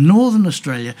 Northern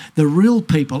Australia, the real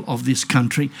people of this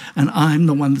country, and I'm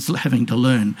the one that's having to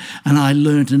learn. And I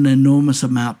learned an enormous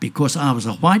amount because I was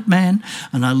a white man,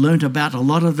 and I learned about a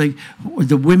lot of the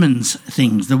women's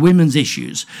things, the women's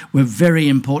issues were very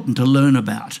important to learn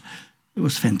about. It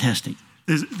was fantastic.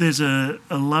 There's a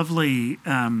lovely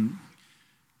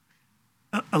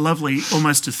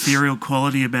almost ethereal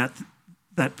quality about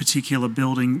that particular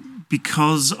building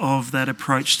because of that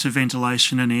approach to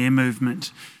ventilation and air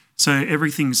movement. So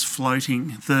everything's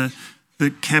floating. The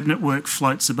cabinet work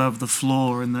floats above the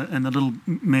floor, and the little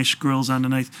mesh grills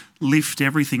underneath lift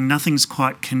everything. Nothing's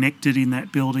quite connected in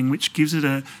that building, which gives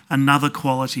it another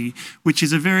quality, which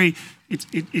is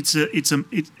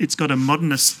it's got a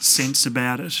modernist sense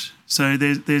about it. So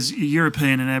there's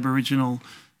European and Aboriginal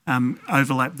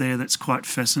overlap there that's quite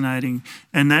fascinating,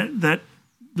 and that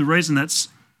the reason that's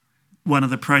one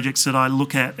of the projects that I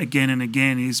look at again and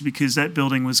again is because that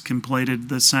building was completed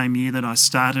the same year that I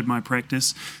started my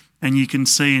practice, and you can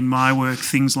see in my work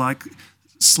things like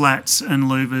slats and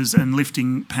louvers and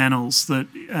lifting panels that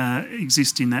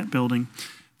exist in that building.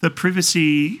 The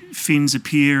privacy fins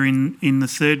appear in the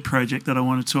third project that I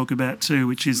want to talk about too,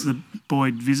 which is the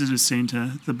Boyd Visitor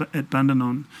Centre at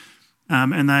Bundanon.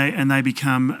 And they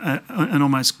become an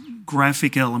almost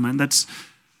graphic element. That's,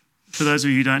 for those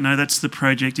of you who don't know, that's the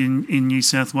project in New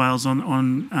South Wales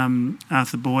on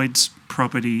Arthur Boyd's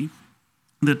property.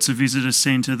 That's a visitor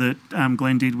centre that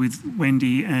Glenn did with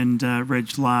Wendy and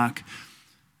Reg Lark.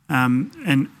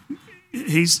 And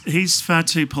he's far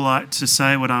too polite to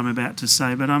say what I'm about to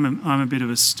say, but I'm a bit of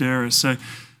a stirrer. So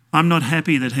I'm not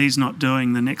happy that he's not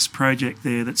doing the next project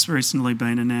there that's recently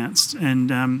been announced. And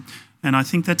I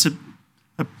think that's a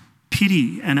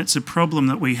pity, and it's a problem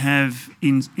that we have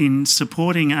in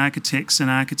supporting architects and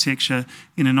architecture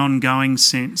in an ongoing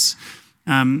sense.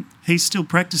 He's still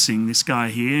practicing, this guy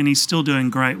here, and he's still doing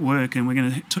great work, and we're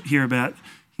going to hear about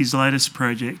his latest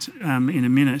project in a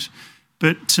minute.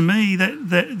 But to me, that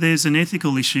there's an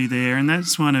ethical issue there, and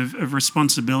that's one of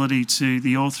responsibility to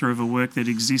the author of a work that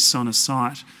exists on a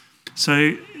site.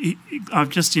 So I've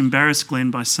just embarrassed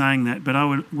Glenn by saying that, but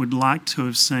I would like to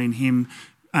have seen him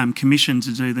commissioned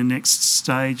to do the next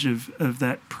stage of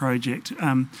that project.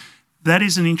 That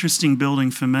is an interesting building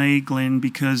for me, Glenn,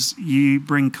 because you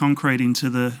bring concrete into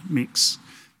the mix,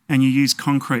 and you use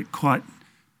concrete quite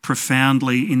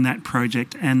profoundly in that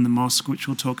project and the mosque, which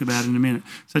we'll talk about in a minute.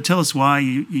 So tell us why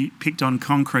you picked on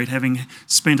concrete, having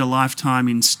spent a lifetime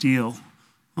in steel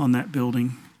on that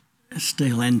building.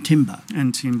 Steel and timber.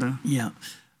 And timber. Yeah.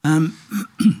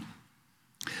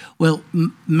 Well,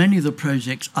 many of the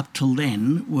projects up till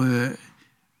then were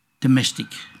domestic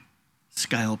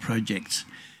scale projects,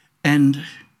 and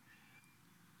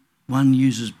one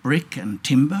uses brick and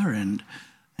timber and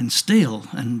steel,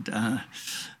 and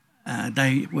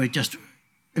they were just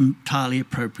entirely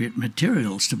appropriate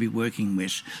materials to be working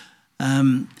with.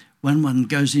 When one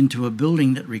goes into a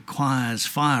building that requires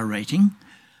fire rating,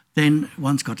 then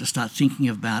one's got to start thinking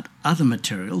about other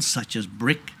materials such as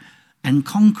brick and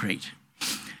concrete.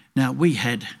 Now, we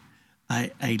had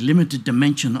a limited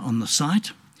dimension on the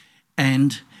site,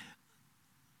 and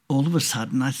all of a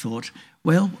sudden I thought,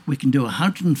 well, we can do a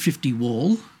 150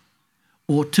 wall,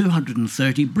 or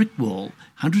 230 brick wall,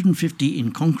 150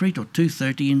 in concrete or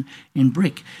 230 in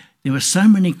brick. There were so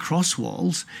many cross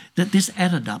walls that this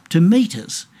added up to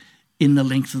metres in the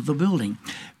length of the building.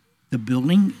 The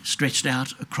building stretched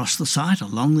out across the site,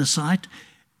 along the site,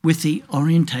 with the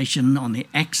orientation on the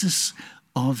axis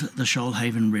of the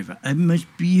Shoalhaven River. A most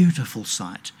beautiful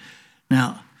site.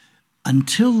 Now,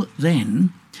 until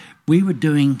then, we were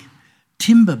doing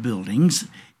timber buildings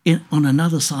on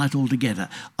another site altogether.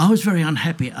 I was very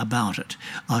unhappy about it.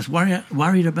 I was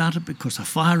worried about it because of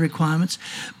fire requirements,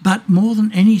 but more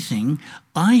than anything,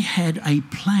 I had a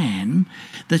plan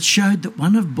that showed that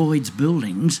one of Boyd's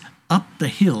buildings up the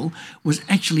hill was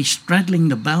actually straddling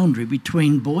the boundary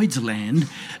between Boyd's land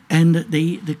and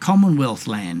the Commonwealth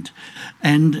land.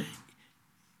 And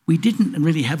we didn't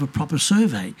really have a proper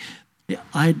survey.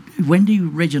 Wendy,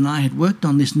 Reg and I had worked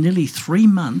on this nearly 3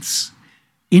 months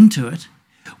into it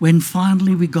when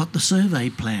finally we got the survey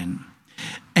plan.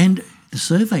 And the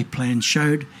survey plan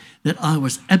showed that I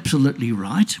was absolutely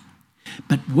right,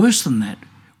 but worse than that,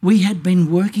 we had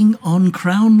been working on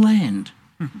Crown land.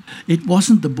 It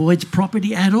wasn't the Boyd's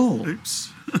property at all.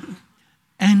 Oops.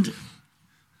 And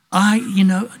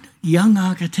young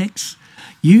architects,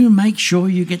 you make sure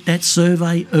you get that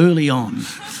survey early on.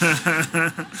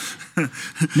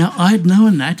 Now, I had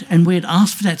known that, and we had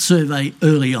asked for that survey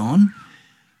early on,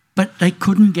 but they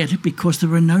couldn't get it because there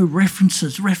were no reference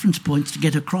points to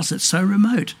get across. It's so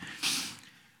remote.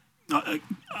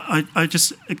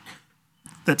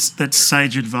 That's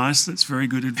sage advice. That's very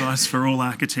good advice for all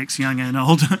architects, young and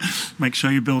old. Make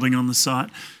sure you're building on the site.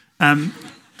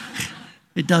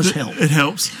 It does help. It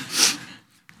helps.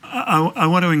 I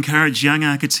want to encourage young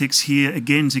architects here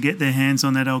again to get their hands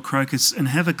on that old crocus and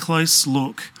have a close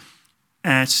look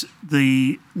at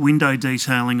the window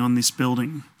detailing on this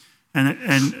building, and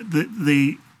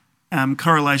the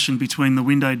correlation between the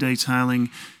window detailing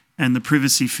and the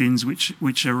privacy fins,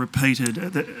 which are repeated.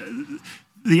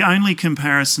 The only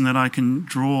comparison that I can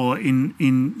draw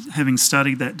in having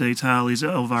studied that detail is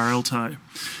Alvar Aalto,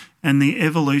 and the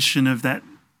evolution of that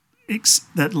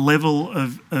level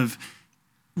of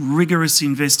rigorous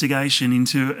investigation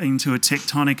into a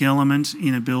tectonic element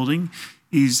in a building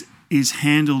is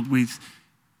handled with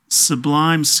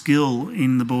sublime skill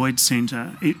in the Boyd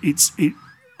Centre.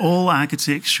 All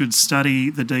architects should study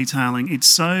the detailing. It's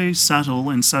so subtle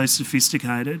and so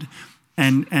sophisticated,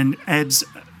 and adds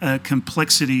a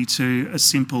complexity to a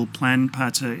simple plan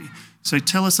partie. So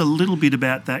tell us a little bit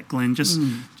about that, Glenn,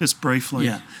 just briefly.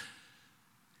 Yeah.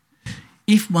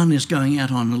 If one is going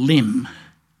out on a limb,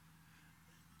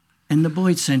 and the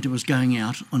Boyd Centre was going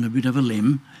out on a bit of a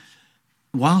limb,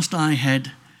 whilst I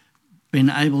had been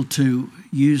able to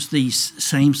use these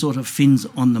same sort of fins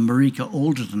on the Marika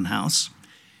Alderton house,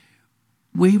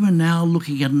 we were now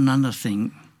looking at another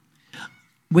thing.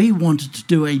 We wanted to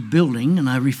do a building, and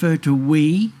I refer to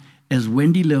we as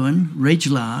Wendy Lewin, Reg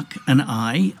Lark and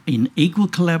I, in equal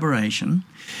collaboration,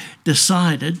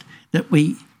 decided that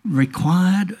we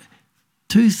required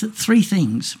three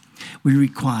things. We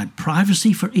required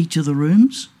privacy for each of the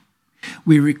rooms,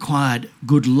 we required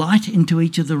good light into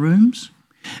each of the rooms,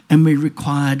 and we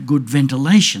required good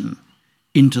ventilation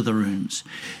into the rooms.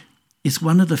 It's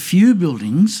one of the few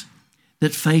buildings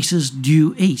that faces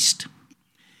due east.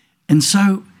 And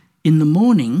so in the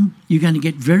morning, you're going to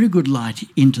get very good light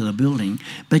into the building,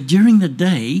 but during the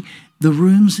day, the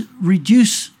rooms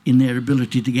reduce in their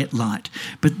ability to get light.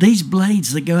 But these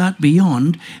blades that go out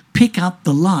beyond pick up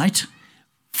the light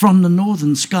from the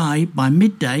northern sky by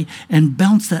midday and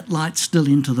bounce that light still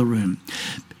into the room.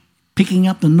 Picking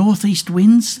up the northeast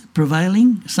winds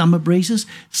prevailing, summer breezes,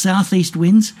 southeast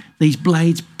winds, these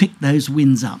blades pick those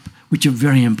winds up, which are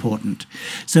very important.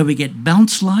 So we get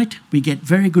bounce light, we get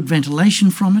very good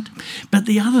ventilation from it. But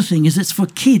the other thing is it's for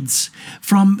kids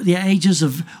from the ages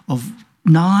of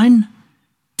 9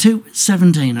 to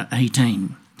 17 or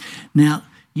 18. Now,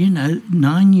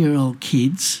 9-year-old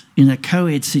kids in a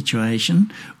co-ed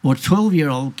situation or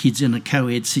 12-year-old kids in a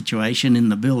co-ed situation in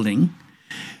the building,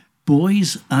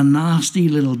 boys are nasty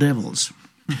little devils.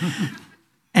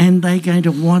 And they're going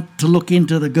to want to look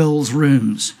into the girls'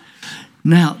 rooms.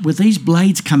 Now, with these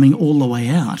blades coming all the way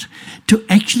out, to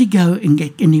actually go and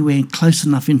get anywhere close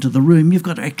enough into the room, you've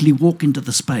got to actually walk into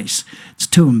the space. It's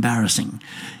too embarrassing.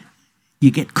 You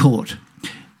get caught.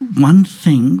 One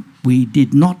thing we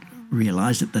did not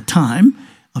realise at the time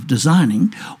of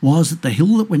designing was that the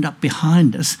hill that went up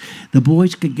behind us, the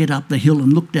boys could get up the hill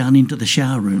and look down into the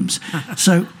shower rooms.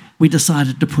 So we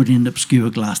decided to put in obscure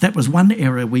glass. That was one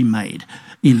error we made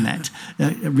in that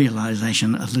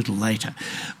realisation a little later.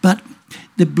 But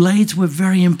the blades were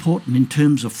very important in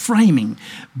terms of framing.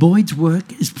 Boyd's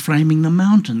work is framing the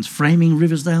mountains, framing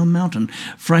Riversdale Mountain,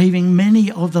 framing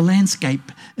many of the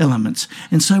landscape elements.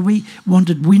 And so we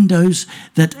wanted windows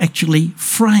that actually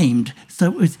framed.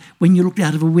 So when you looked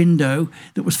out of a window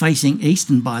that was facing east,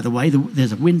 and by the way,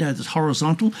 there's a window that's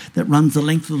horizontal that runs the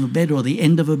length of the bed or the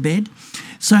end of a bed,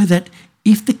 so that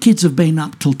if the kids have been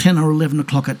up till 10 or 11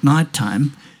 o'clock at night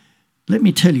time, let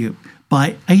me tell you,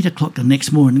 by 8 o'clock the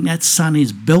next morning, that sun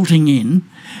is belting in,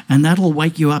 and that'll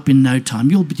wake you up in no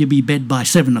time. You'll be bed by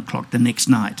 7 o'clock the next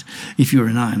night if you're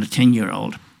a 9 or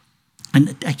 10-year-old. And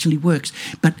it actually works.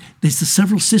 But there's the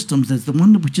several systems. There's the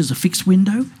one which is a fixed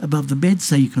window above the bed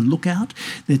so you can look out.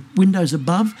 There are windows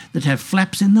above that have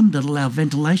flaps in them that allow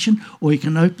ventilation, or you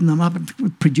can open them up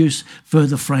and produce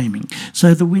further framing.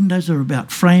 So the windows are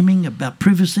about framing, about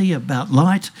privacy, about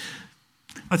light,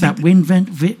 about wind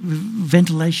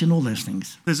ventilation, all those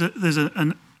things. There's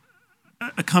a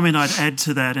comment I'd add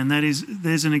to that, and that is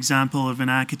there's an example of an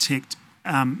architect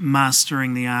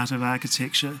mastering the art of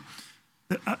architecture.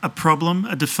 A problem,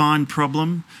 a defined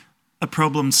problem, a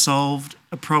problem solved,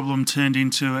 a problem turned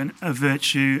into a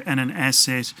virtue and an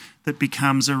asset that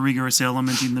becomes a rigorous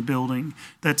element in the building.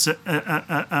 That's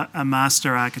a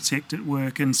master architect at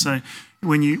work. And so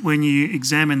when you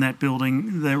examine that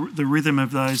building, the rhythm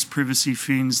of those privacy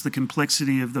fins, the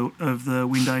complexity of the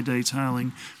window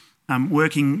detailing,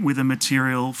 working with a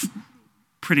material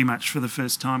pretty much for the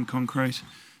first time, concrete.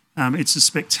 It's a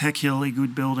spectacularly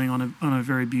good building on a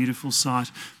very beautiful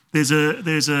site. There's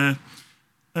a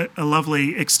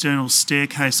lovely external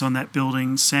staircase on that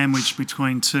building, sandwiched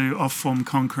between two off-form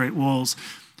concrete walls.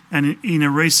 And in a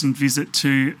recent visit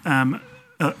to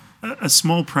a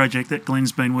small project that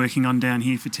Glenn's been working on down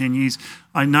here for 10 years,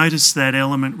 I noticed that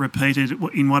element repeated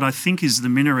in what I think is the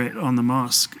minaret on the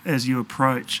mosque as you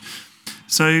approach.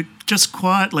 So just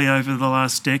quietly over the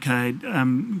last decade,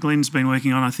 Glenn's been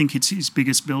working on, I think it's his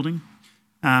biggest building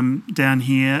down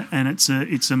here, and it's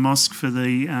a mosque for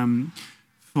the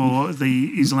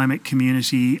Islamic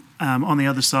community on the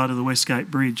other side of the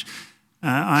Westgate Bridge.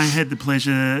 I had the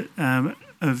pleasure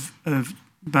of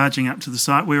barging up to the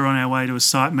site. We were on our way to a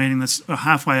site meeting.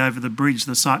 Halfway over the bridge,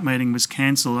 the site meeting was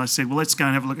cancelled. I said, well, let's go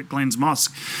and have a look at Glenn's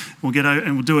mosque. We'll get over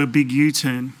and we'll do a big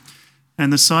U-turn.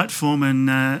 And the site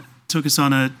foreman took us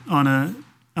on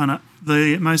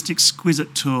the most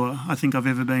exquisite tour I think I've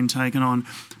ever been taken on.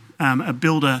 A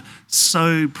builder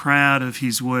so proud of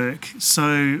his work,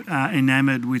 so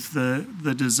enamoured with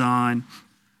the design,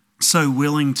 so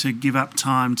willing to give up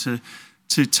time to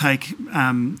take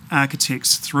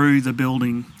architects through the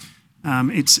building.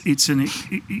 It's an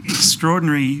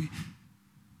extraordinary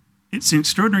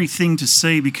thing to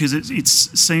see because it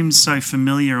seems so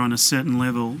familiar on a certain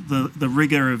level. The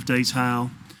rigour of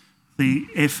detail, the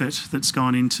effort that's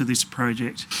gone into this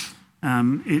project.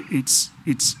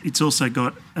 It's also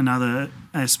got another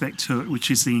aspect to it, which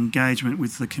is the engagement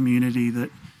with the community that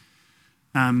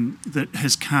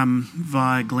has come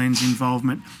via Glenn's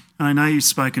involvement. And I know you've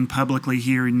spoken publicly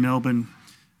here in Melbourne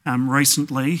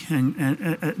recently and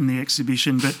in the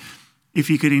exhibition, but if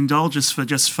you could indulge us for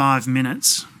just 5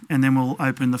 minutes, and then we'll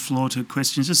open the floor to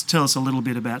questions. Just tell us a little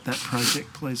bit about that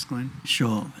project, please, Glenn.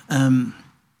 Sure.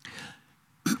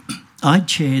 I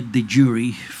chaired the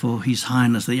jury for His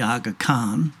Highness the Aga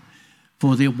Khan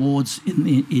for the awards in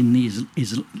the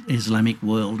Islamic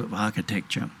world of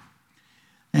architecture.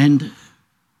 And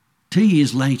 2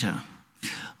 years later,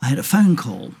 I had a phone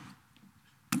call.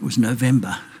 It was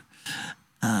November,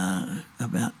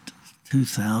 about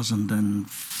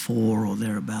 2004 or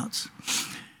thereabouts.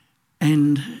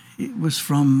 And it was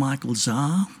from Michael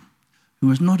Czar, who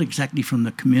was not exactly from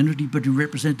the community, but who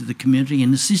represented the community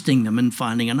in assisting them in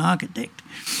finding an architect.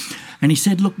 And he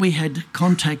said, look, we had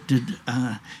contacted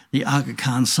the Aga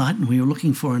Khan site and we were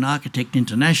looking for an architect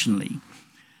internationally.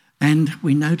 And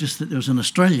we noticed that there was an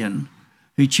Australian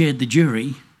who chaired the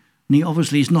jury, and he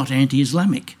obviously is not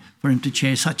anti-Islamic for him to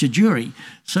chair such a jury.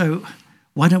 So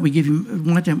why don't we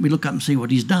look up and see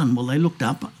what he's done? Well, they looked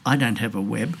up. I don't have a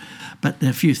web, but there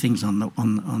are a few things on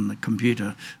the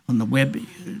computer, on the web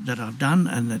that I've done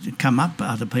and that come up.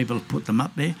 Other people have put them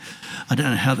up there. I don't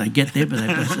know how they get there, but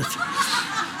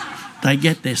they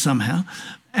get there somehow.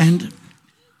 And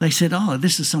they said, oh,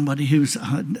 this is somebody who's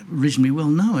reasonably well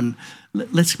known.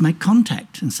 Let's make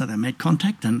contact. And so they made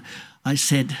contact, and I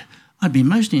said, I'd be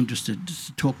most interested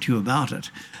to talk to you about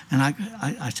it. And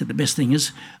I said, the best thing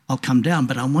is I'll come down,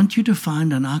 but I want you to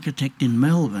find an architect in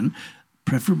Melbourne,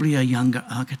 preferably a younger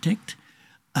architect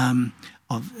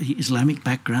of Islamic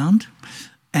background.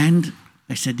 And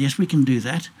they said, yes, we can do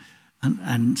that.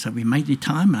 And so we made the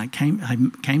time, and I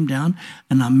came down,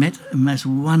 and I met a most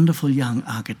wonderful young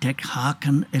architect,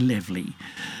 Harkin Elevely.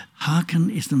 Harkin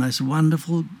is the most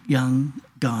wonderful young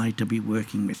guy to be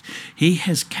working with. He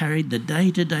has carried the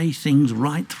day-to-day things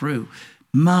right through.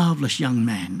 Marvellous young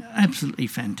man, absolutely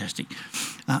fantastic.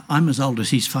 I'm as old as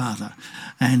his father,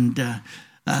 and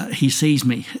he sees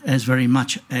me as very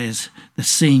much as the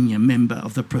senior member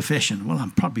of the profession. Well,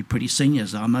 I'm probably pretty senior,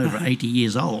 so I'm over 80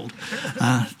 years old.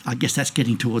 I guess that's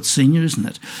getting towards senior, isn't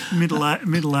it?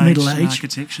 Middle-aged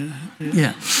architecture.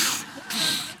 Yeah.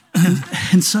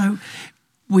 And so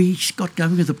we got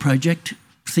going with the project,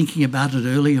 thinking about it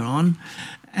earlier on,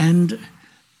 and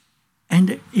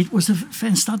it was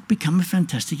started to become a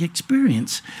fantastic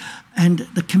experience. And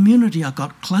the community I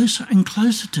got closer and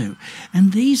closer to.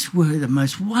 And these were the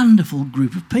most wonderful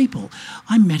group of people.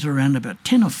 I met around about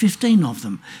 10 or 15 of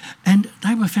them, and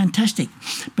they were fantastic.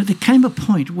 But there came a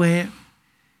point where,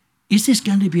 is this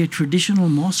going to be a traditional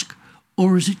mosque,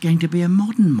 or is it going to be a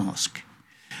modern mosque?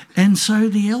 And so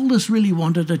the elders really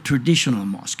wanted a traditional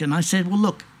mosque. And I said, well,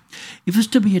 look, if it's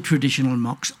to be a traditional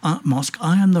mosque,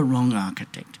 I am the wrong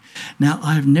architect. Now,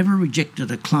 I have never rejected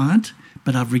a client,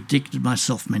 but I've rejected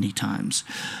myself many times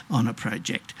on a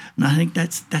project. And I think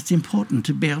that's important,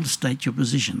 to be able to state your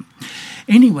position.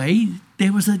 Anyway,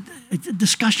 there was a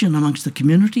discussion amongst the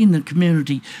community, and the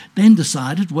community then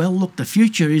decided, well, look, the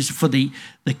future is for the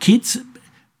kids.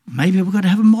 Maybe we've got to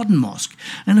have a modern mosque.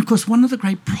 And of course, one of the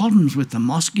great problems with the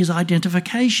mosque is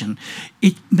identification.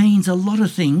 It means a lot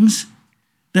of things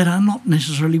that are not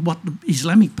necessarily what the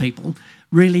Islamic people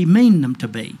really mean them to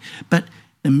be. But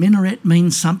the minaret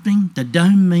means something, the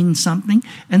dome means something,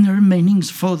 and there are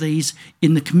meanings for these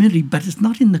in the community, but it's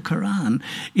not in the Quran.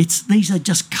 These are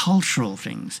just cultural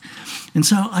things. And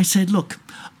so I said, look,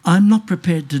 I'm not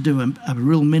prepared to do a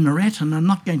real minaret, and I'm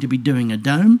not going to be doing a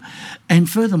dome. And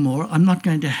furthermore, I'm not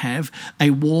going to have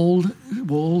a walled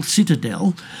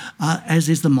citadel, as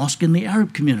is the mosque in the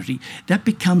Arab community. That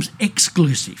becomes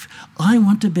exclusive. I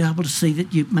want to be able to see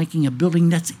that you're making a building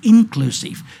that's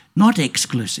inclusive, not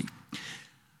exclusive.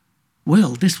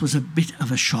 Well, this was a bit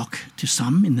of a shock to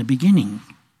some in the beginning,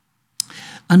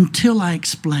 until I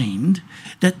explained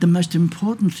that the most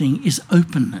important thing is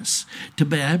openness, to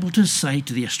be able to say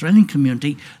to the Australian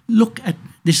community, look, at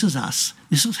this is us,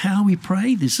 this is how we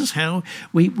pray, this is how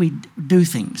we do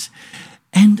things.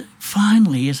 And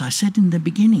finally, as I said in the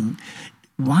beginning,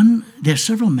 there are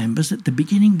several members at the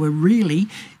beginning were really,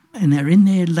 and they're in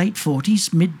their late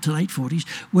 40s, mid to late 40s,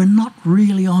 were not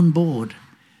really on board.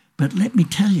 But let me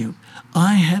tell you,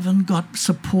 I haven't got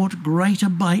support greater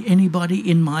by anybody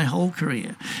in my whole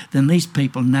career than these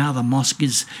people. Now the mosque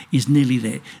is nearly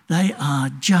there. They are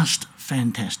just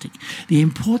fantastic. The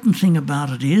important thing about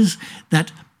it is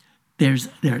that there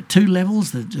are two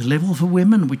levels. The level for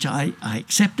women, which I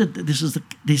accepted that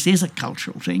this is a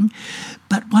cultural thing.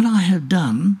 But what I have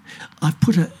done, I've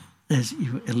put, as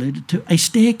you alluded to, a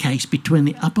staircase between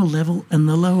the upper level and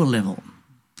the lower level.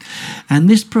 And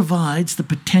this provides the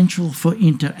potential for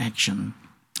interaction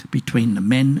between the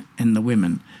men and the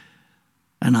women.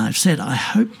 And I've said, I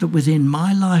hope that within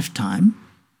my lifetime,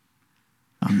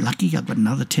 I'm lucky I've got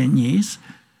another 10 years,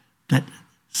 that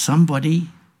somebody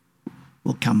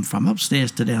will come from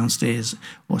upstairs to downstairs,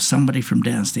 or somebody from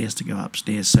downstairs to go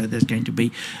upstairs. So there's going to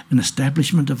be an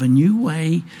establishment of a new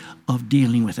way of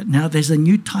dealing with it. Now, there's a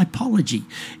new typology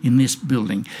in this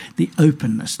building, the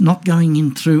openness, not going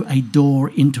in through a door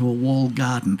into a walled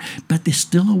garden, but there's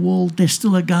still a wall, there's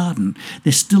still a garden,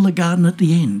 there's still a garden at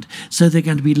the end. So there are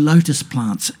going to be lotus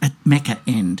plants at Mecca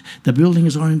end. The building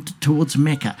is oriented towards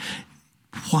Mecca.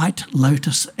 White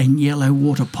lotus and yellow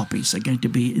water poppies are going to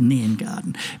be in the end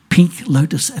garden. Pink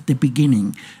lotus at the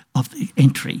beginning of the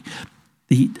entry.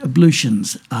 The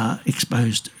ablutions are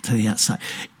exposed to the outside.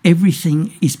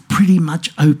 Everything is pretty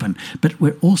much open, but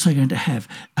we're also going to have,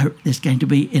 there's going to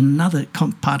be another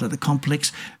part of the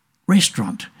complex,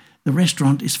 restaurant. The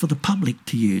restaurant is for the public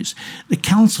to use. The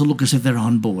council look as if they're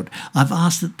on board. I've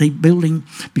asked that the building,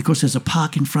 because there's a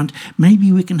park in front,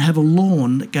 maybe we can have a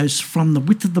lawn that goes from the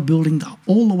width of the building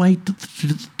all the way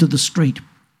to the street.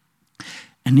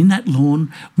 And in that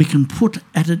lawn, we can put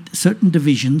at certain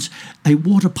divisions a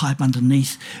water pipe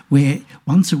underneath where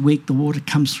once a week the water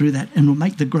comes through that and will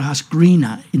make the grass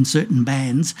greener in certain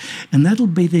bands. And that'll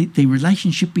be the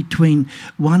relationship between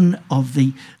one of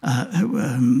the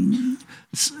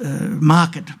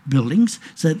market buildings.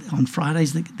 So on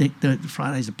Fridays, the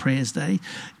Fridays are prayers day,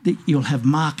 you'll have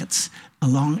markets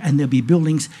along, and there'll be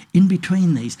buildings in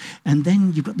between these. And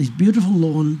then you've got this beautiful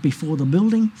lawn before the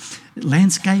building,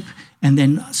 landscape, and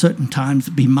then certain times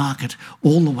be market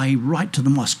all the way right to the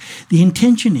mosque. The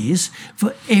intention is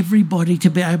for everybody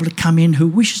to be able to come in who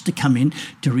wishes to come in,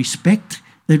 to respect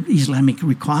the Islamic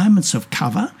requirements of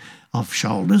cover, of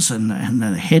shoulders and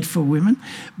the head for women,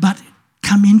 but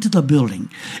come into the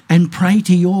building and pray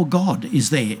to your God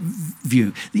is their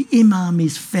view. The Imam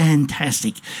is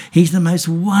fantastic. He's the most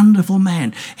wonderful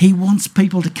man. He wants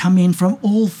people to come in from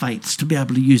all faiths to be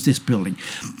able to use this building.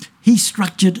 He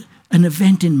structured an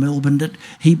event in Melbourne that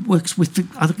he works with the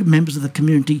other members of the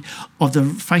community, of the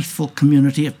faithful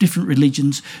community of different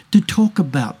religions, to talk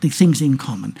about the things in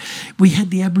common. We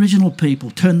had the Aboriginal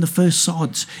people turn the first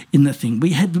sods in the thing. We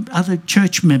had other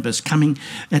church members coming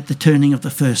at the turning of the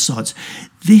first sods.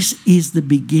 This is the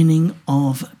beginning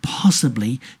of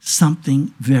possibly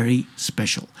something very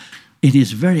special. It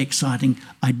is very exciting.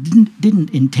 I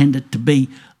didn't intend it to be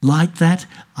like that.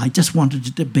 I just wanted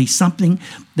it to be something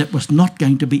that was not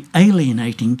going to be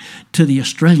alienating to the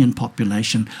Australian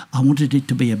population. I wanted it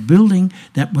to be a building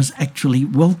that was actually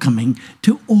welcoming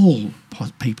to all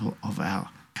people of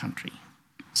our country.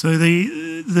 So for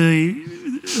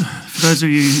those of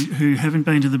you who haven't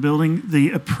been to the building,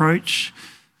 the approach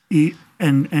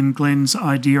and Glenn's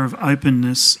idea of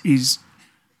openness is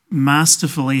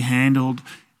masterfully handled.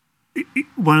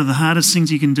 One of the hardest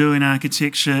things you can do in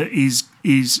architecture is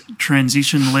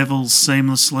transition levels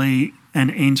seamlessly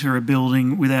and enter a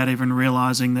building without even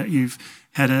realising that you've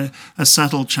had a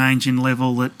subtle change in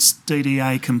level that's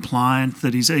DDA compliant,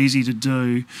 that is easy to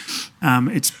do.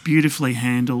 It's beautifully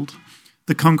handled.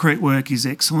 The concrete work is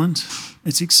excellent.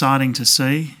 It's exciting to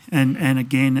see. And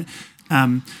again,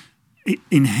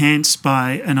 enhanced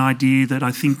by an idea that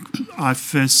I think I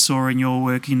first saw in your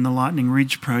work in the Lightning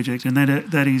Ridge project, and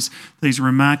that is these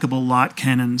remarkable light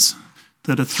cannons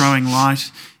that are throwing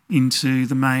light into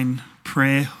the main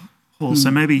prayer hall. So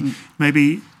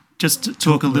maybe just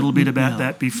talk a little bit about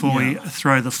that before we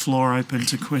throw the floor open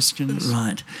to questions.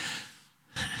 Right.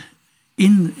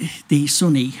 In the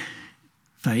Sunni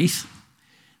faith,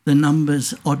 the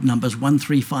numbers, odd numbers, 1,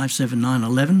 3, 5, 7, 9,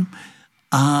 11,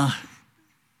 are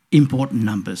important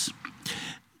numbers.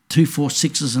 2, 4,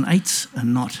 6s and 8s are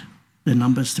not the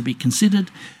numbers to be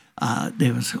considered.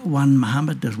 There was one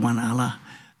Muhammad, there's one Allah,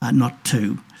 not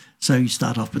two. So you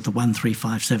start off with the 1, 3,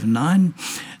 5, 7, 9,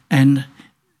 and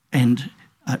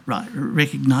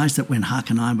recognise that when Hark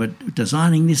and I were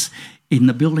designing this, in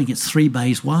the building it's 3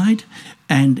 bays wide,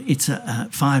 and it's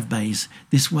 5 bays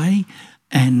this way,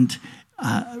 and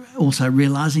also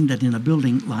realising that in a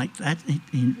building like that,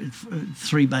 in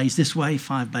 3 bays this way,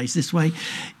 5 bays this way,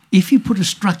 if you put a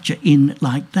structure in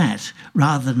like that,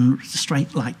 rather than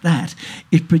straight like that,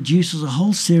 it produces a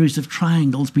whole series of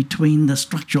triangles between the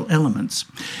structural elements.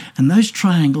 And those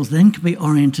triangles then can be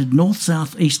oriented north,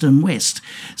 south, east and west,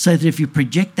 so that if you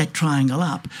project that triangle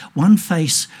up, one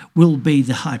face will be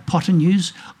the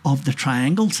hypotenuse of the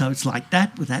triangle, so it's like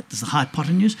that, with that there's the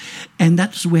hypotenuse, and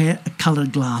that's where a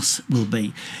coloured glass will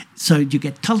be. So you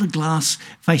get coloured glass.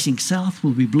 Facing south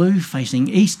will be blue, facing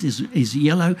east is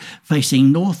yellow,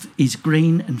 facing north is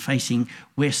green, and facing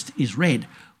west is red.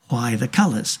 Why the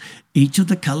colours? Each of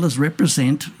the colours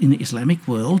represent, in the Islamic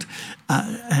world,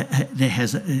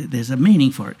 there's a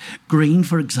meaning for it. Green,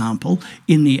 for example,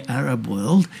 in the Arab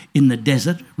world, in the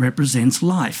desert, represents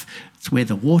life. It's where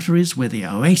the water is, where the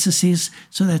oasis is,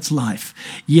 so that's life.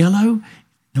 Yellow,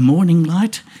 the morning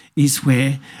light, is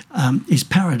where is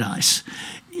paradise.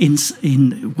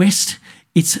 In West,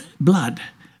 it's blood.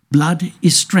 Blood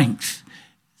is strength.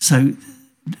 So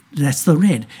that's the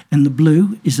red. And the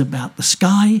blue is about the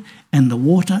sky and the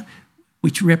water,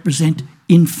 which represent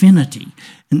infinity.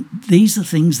 And these are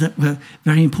things that were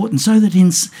very important, so that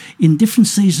in different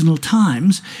seasonal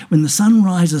times, when the sun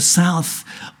rises south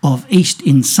of east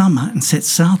in summer and sets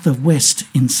south of west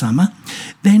in summer,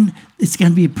 then it's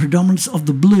going to be a predominance of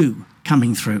the blue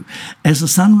coming through. As the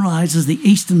sun rises, the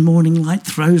eastern morning light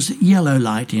throws yellow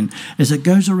light in. As it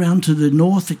goes around to the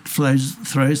north, it throws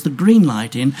the green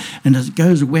light in, and as it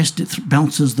goes west, it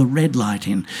bounces the red light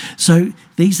in. So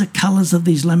these are colours of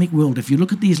the Islamic world. If you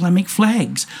look at the Islamic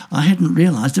flags, I hadn't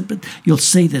realised it, but you'll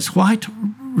see there's white,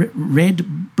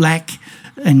 red, black,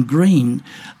 and green,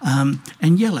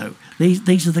 and yellow.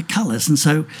 These are the colours, and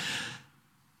so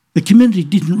the community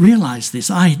didn't realise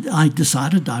this. I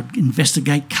decided I'd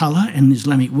investigate colour in the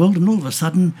Islamic world, and all of a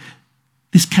sudden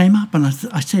this came up, and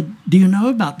I said, do you know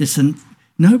about this? And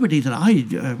nobody that I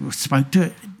spoke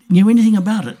to knew anything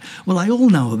about it. Well, they all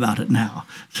know about it now.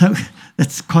 So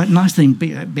that's quite a nice thing,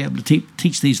 be able to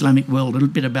teach the Islamic world a little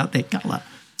bit about their colour.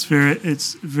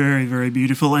 It's very, very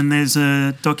beautiful. And there's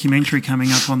a documentary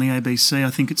coming up on the ABC.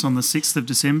 I think it's on the 6th of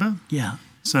December. Yeah.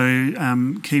 So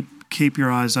keep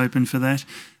your eyes open for that.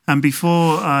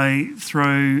 Before I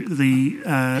throw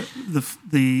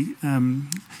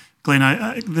Glenn,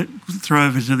 throw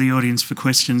over to the audience for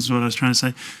questions, what I was trying to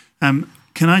say.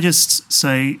 Can I just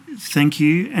say thank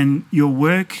you? And your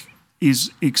work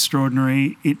is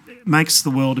extraordinary. It makes the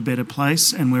world a better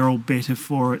place, and we're all better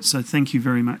for it. So thank you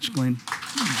very much, Glenn.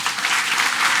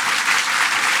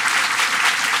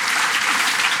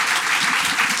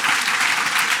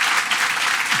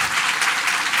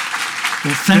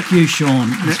 Well, thank you,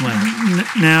 Sean, as well.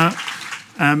 Now,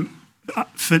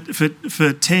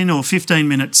 for 10 or 15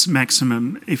 minutes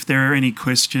maximum, if there are any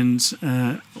questions,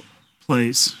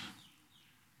 please.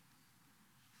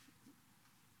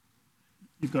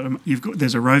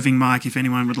 There's a roving mic if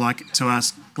anyone would like to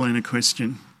ask Glenn a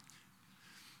question.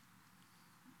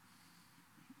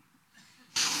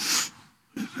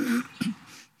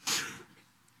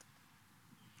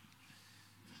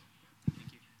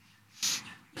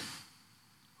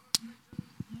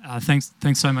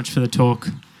 Thanks so much for the talk,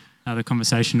 the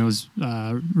conversation. It was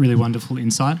really wonderful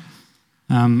insight.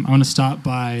 I want to start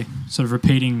by sort of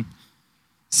repeating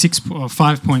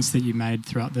 5 points that you made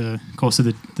throughout the course of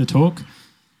the talk.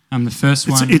 The first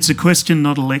one... It's a question,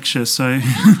 not a lecture, so...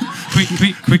 quick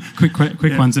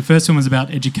ones. The first one was about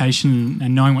education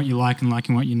and knowing what you like and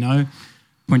liking what you know.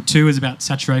 Point 2 is about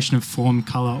saturation of form,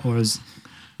 colour, or as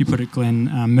you put it, Glenn,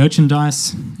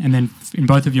 merchandise. And then in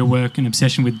both of your work, an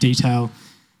obsession with detail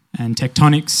and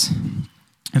tectonics,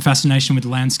 a fascination with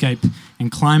landscape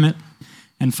and climate.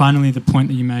 And finally, the point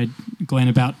that you made, Glenn,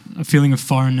 about a feeling of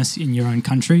foreignness in your own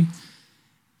country.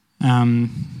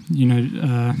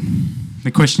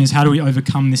 The question is, how do we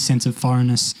overcome this sense of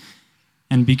foreignness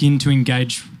and begin to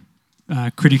engage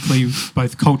critically,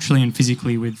 both culturally and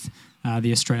physically, with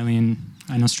the Australian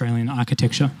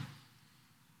architecture?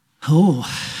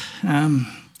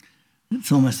 It's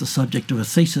almost the subject of a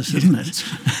thesis, isn't it?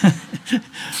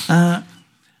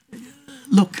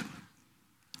 Look,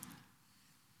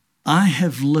 I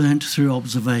have learnt through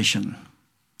observation.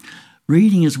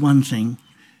 Reading is one thing,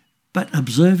 but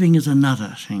observing is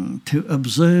another thing, to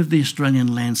observe the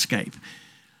Australian landscape.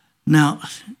 Now,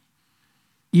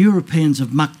 Europeans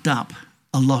have mucked up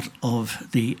a lot of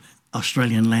the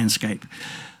Australian landscape.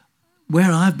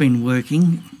 Where I've been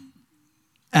working,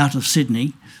 out of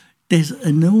Sydney, there's an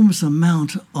enormous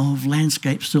amount of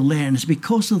landscape still there, and it's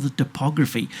because of the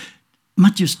topography.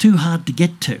 Much is too hard to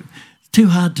get to, too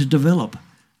hard to develop.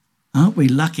 Aren't we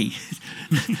lucky?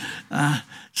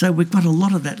 So we've got a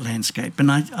lot of that landscape, and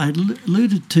I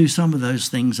alluded to some of those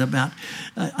things about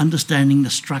understanding the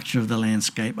structure of the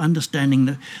landscape, understanding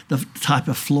the type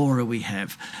of flora we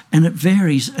have, and it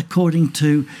varies according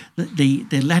to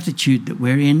the latitude that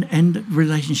we're in and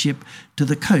relationship to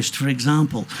the coast. For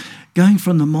example, going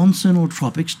from the monsoonal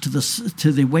tropics to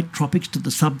the wet tropics, to the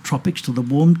subtropics, to the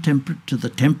warm temperate, to the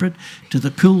temperate, to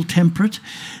the cool temperate,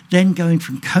 then going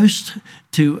from coast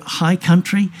to high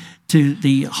country to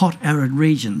the hot arid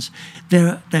regions.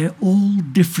 They're all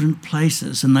different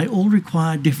places, and they all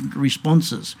require different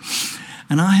responses.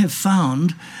 And I have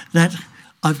found that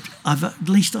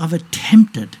I've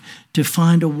attempted to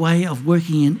find a way of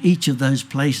working in each of those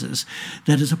places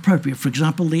that is appropriate. For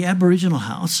example, the Aboriginal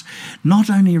house not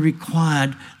only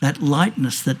required that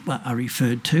lightness that I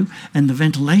referred to and the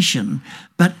ventilation,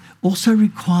 but also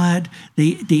required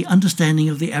the understanding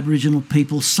of the Aboriginal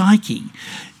people's psyche.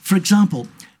 For example,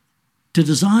 to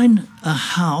design a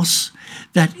house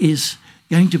that is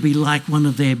going to be like one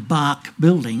of their bark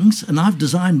buildings, and I've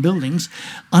designed buildings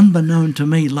unbeknown to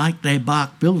me like their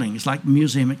bark buildings, like the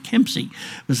museum at Kempsey.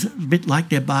 It was a bit like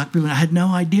their bark building. I had no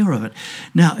idea of it.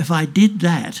 Now, if I did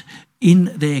that in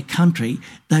their country,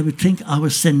 they would think I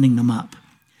was sending them up.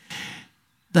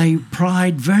 They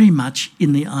pride very much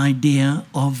in the idea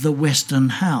of the Western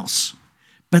house,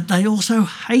 but they also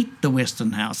hate the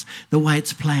Western house, the way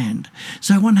it's planned.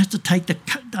 So one has to take the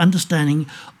understanding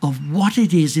of what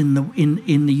it is in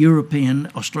the European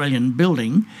Australian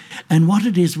building and what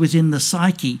it is within the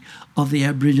psyche of the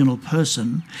Aboriginal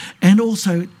person, and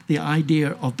also the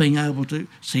idea of being able to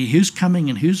see who's coming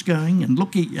and who's going and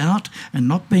looking out and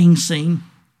not being seen.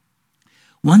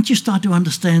 Once you start to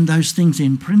understand those things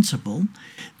in principle,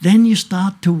 then you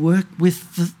start to work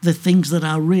with the things that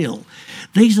are real.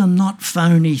 These are not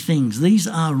phony things. These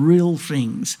are real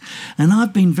things. And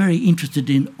I've been very interested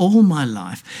in all my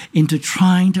life into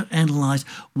trying to analyse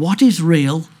what is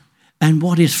real and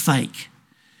what is fake.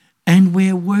 And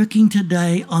we're working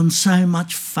today on so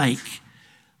much fake.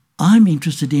 I'm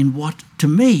interested in what, to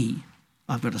me,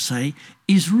 I've got to say,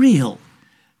 is real.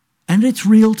 And it's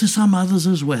real to some others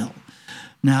as well.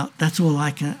 Now, that's all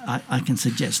I can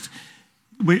suggest.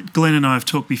 Glenn and I have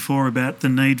talked before about the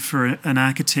need for an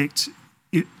architect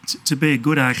to be a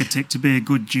good architect, to be a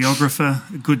good geographer,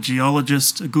 a good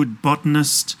geologist, a good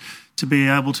botanist, to be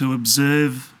able to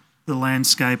observe the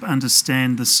landscape,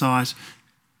 understand the site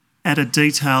at a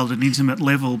detailed and intimate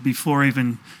level before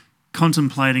even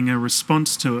contemplating a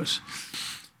response to it.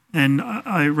 And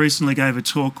I recently gave a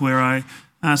talk where I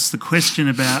asked the question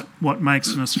about what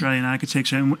makes an Australian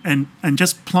architecture, and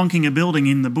just plonking a building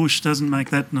in the bush doesn't make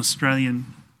that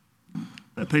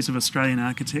a piece of Australian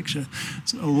architecture.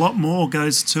 So a lot more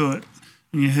goes to it.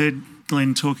 And you heard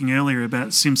Glenn talking earlier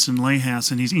about Simpson Lee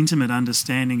House and his intimate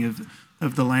understanding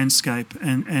of the landscape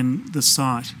and the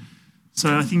site.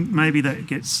 So I think maybe that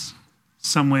gets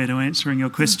somewhere to answering your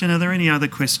question. Are there any other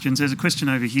questions? There's a question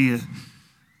over here,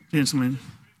 gentlemen.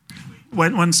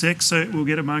 Wait 1 sec, so we'll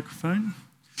get a microphone.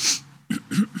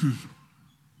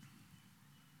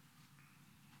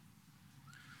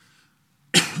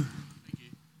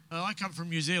 I come from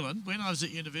New Zealand. When I was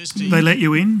at university... They let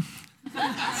you in?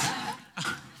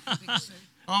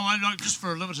 Just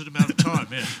for a limited amount of time,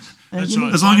 yeah. That's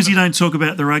right. As long as you don't talk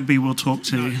about the rugby, we'll talk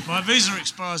to you. My visa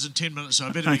expires in 10 minutes, so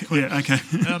I better be quick. Yeah, okay.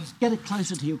 Get it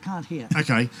closer to you, can't hear.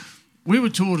 Okay. We were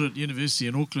taught at university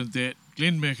in Auckland that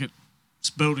Glenmurcutt's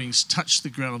buildings touch the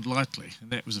ground lightly, and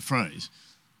that was a phrase.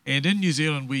 And in New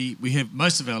Zealand, we have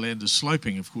most of our land is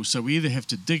sloping, of course, so we either have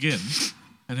to dig in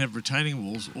and have retaining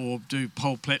walls or do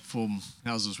pole platform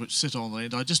houses which sit on the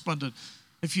land. I just wondered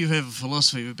if you have a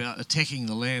philosophy about attacking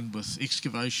the land with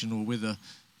excavation, or whether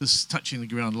this touching the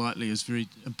ground lightly is very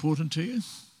important to you.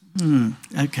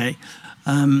 Okay.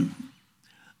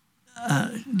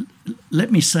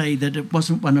 Let me say that it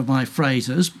wasn't one of my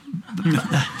phrases.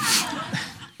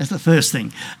 That's the first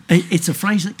thing. It's a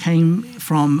phrase that came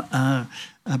from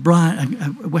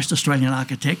Brian, a West Australian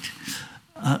architect.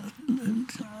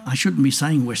 I shouldn't be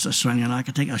saying West Australian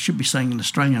architect. I should be saying an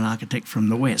Australian architect from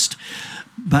the West.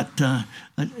 But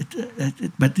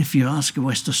if you ask a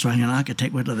West Australian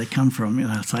architect where do they come from,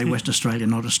 they'll say West Australia,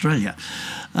 not Australia.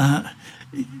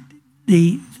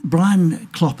 Brian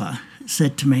Clopper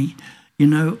said to me,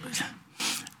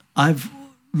 I've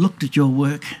looked at your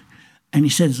work, and he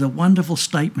said there's a wonderful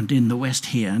statement in the West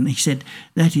here, and he said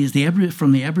that is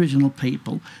from the Aboriginal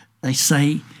people. They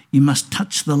say you must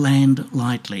touch the land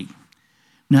lightly.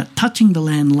 Now, touching the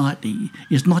land lightly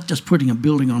is not just putting a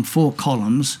building on 4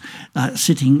 columns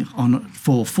sitting on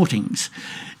 4 footings.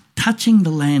 Touching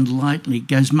the land lightly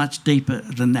goes much deeper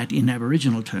than that in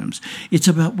Aboriginal terms. It's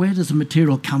about where does the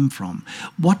material come from?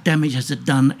 What damage has it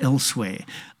done elsewhere?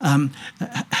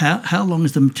 How long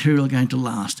is the material going to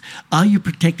last? Are you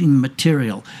protecting the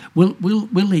material?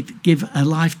 Will it give a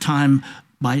lifetime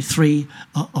by 3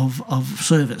 of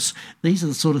service? These are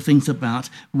the sort of things about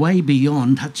way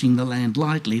beyond touching the land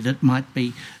lightly that might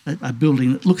be a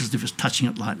building that looks as if it's touching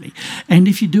it lightly. And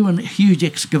if you do a huge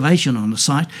excavation on the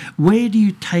site, where do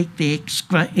you take the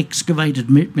excavated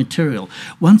material?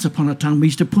 Once upon a time, we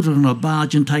used to put it on a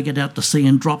barge and take it out to sea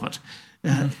and drop it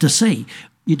to sea.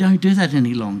 You don't do that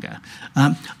any longer.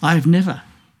 I've never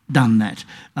done that.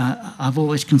 I've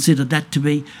always considered that to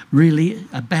be really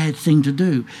a bad thing to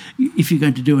do. If you're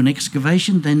going to do an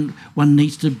excavation, then one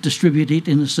needs to distribute it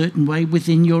in a certain way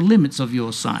within your limits of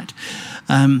your site.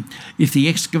 If the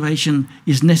excavation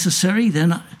is necessary,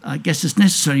 then I guess it's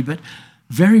necessary, but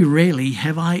very rarely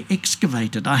have I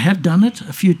excavated. I have done it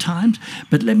a few times,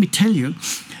 but let me tell you,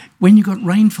 when you've got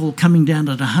rainfall coming down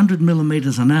at 100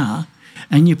 millimetres an hour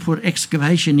and you put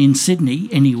excavation in Sydney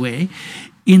anywhere,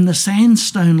 in the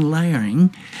sandstone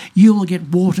layering, you will get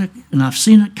water, and I've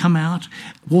seen it come out,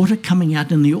 water coming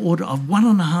out in the order of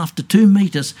 1.5 to 2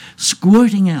 metres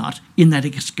squirting out in that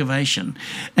excavation.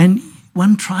 And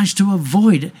one tries to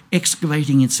avoid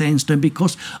excavating in sandstone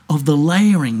because of the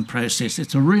layering process.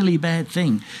 It's a really bad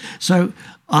thing. So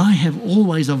I have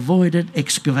always avoided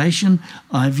excavation.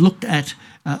 I've looked at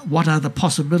what are the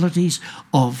possibilities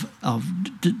of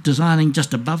designing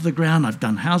just above the ground. I've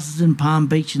done houses in Palm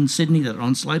Beach in Sydney that are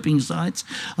on sloping sites.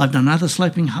 I've done other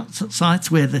sloping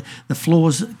sites where the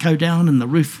floors go down and the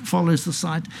roof follows the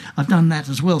site. I've done that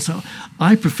as well. So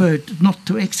I prefer not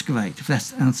to excavate, if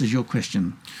that answers your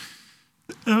question.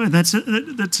 Oh, that's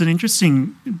an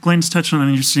interesting... Glenn's touched on an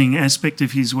interesting aspect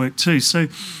of his work too. So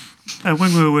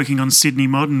when we were working on Sydney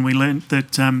Modern, we learnt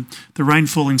that the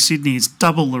rainfall in Sydney is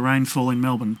double the rainfall in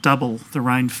Melbourne, double the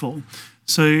rainfall.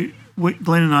 So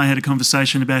Glenn and I had a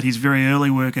conversation about his very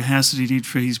early work, a house that he did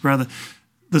for his brother.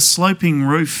 the sloping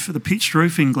roof, the pitched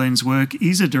roof in Glenn's work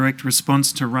is a direct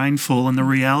response to rainfall and the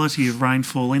reality of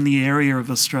rainfall in the area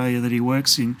of Australia that he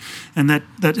works in, and that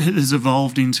has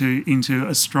evolved into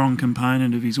a strong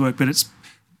component of his work. But it's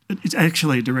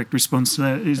actually a direct response to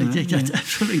that, isn't it? That's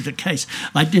absolutely the case.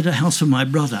 I did a house for my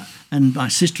brother and my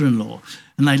sister-in-law,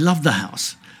 and they loved the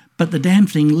house, but the damn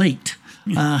thing leaked.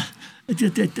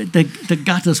 The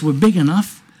gutters were big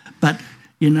enough, but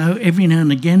every now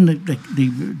and again the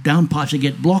downpipes would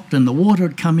get blocked and the water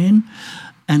would come in,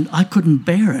 and I couldn't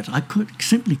bear it. I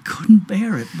simply couldn't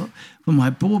bear it. But for my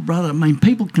poor brother, I mean,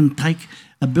 people can take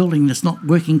a building that's not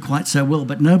working quite so well,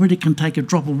 but nobody can take a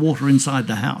drop of water inside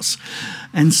the house.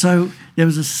 And so there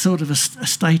was a sort of a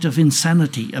state of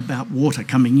insanity about water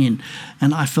coming in.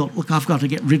 And I felt, look, I've got to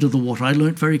get rid of the water. I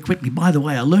learnt very quickly. By the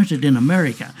way, I learnt it in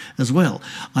America as well.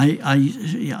 I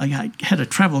had a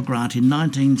travel grant in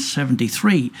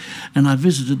 1973, and I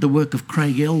visited the work of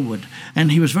Craig Elwood.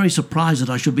 And he was very surprised that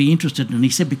I should be interested. And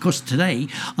he said, because today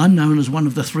I'm known as one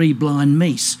of the three blind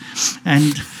Mies.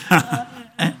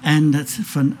 And that's,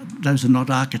 for those who are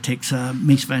not architects,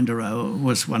 Mies van der Rohe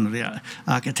was one of the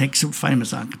architects, a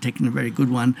famous architect and a very good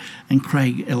one, and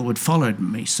Craig Elwood followed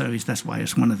Mies, so that's why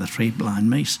it's one of the three blind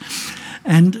Mies.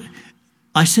 And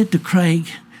I said to Craig,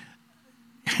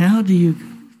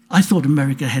 I thought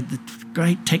America had the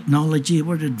great technology, it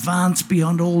would advance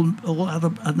beyond all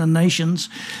other nations,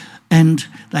 and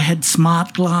they had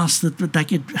smart glass that they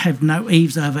could have no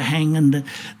eaves overhang, and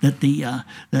that they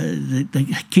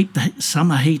keep the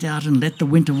summer heat out and let the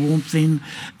winter warmth in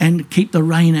and keep the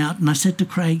rain out. And I said to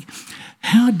Craig,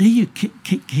 how do you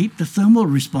keep the thermal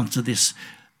response of this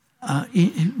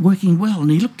working well? And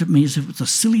he looked at me as if it was the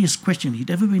silliest question he'd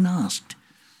ever been asked.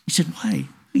 He said, why,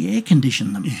 we air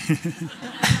condition them.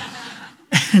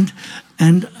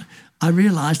 and I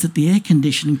realised that the air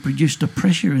conditioning produced a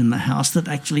pressure in the house that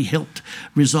actually helped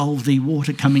resolve the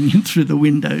water coming in through the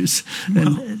windows,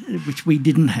 which we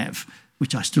didn't have,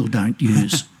 which I still don't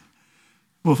use.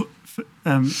 Well,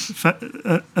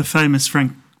 a famous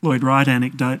Frank Lloyd Wright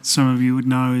anecdote some of you would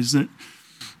know is that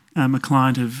a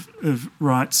client of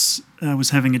Wright's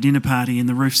was having a dinner party and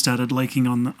the roof started leaking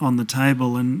on the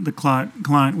table, and the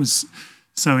client was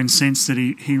so incensed that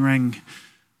he rang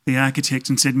the architect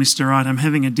and said, Mr. Wright, I'm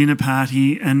having a dinner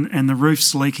party and the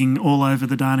roof's leaking all over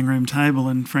the dining room table.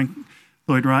 And Frank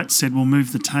Lloyd Wright said, well,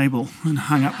 move the table, and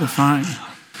hung up the phone.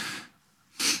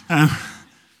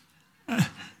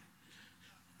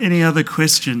 Any other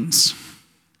questions?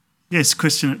 Yes,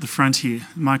 question at the front here,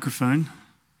 microphone.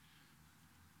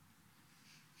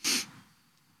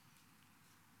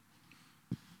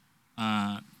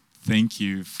 Thank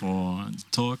you for the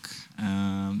talk.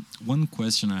 One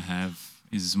question I have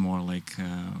is more like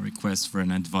a request for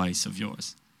an advice of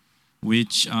yours,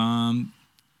 which from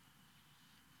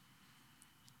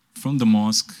the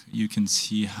mosque you can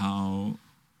see how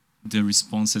the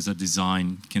response as a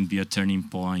design can be a turning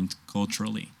point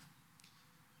culturally,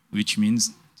 which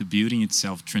means the building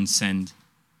itself transcends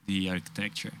the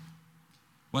architecture.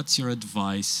 What's your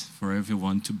advice for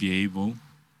everyone to be able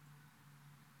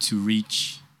to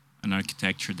reach an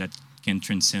architecture that can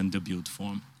transcend the built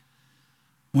form?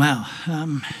 Wow.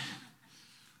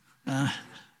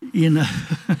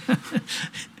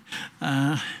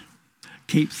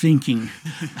 Keep thinking.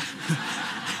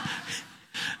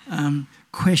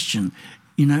 Question.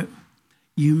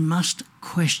 You must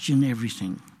question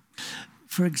everything.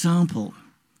 For example,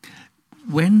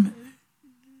 when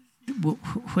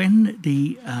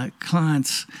the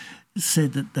clients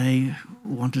said that they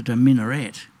wanted a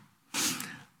minaret,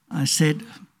 I said,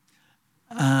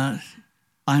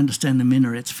 I understand the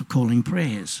minarets for calling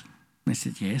prayers. They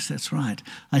said, yes, that's right.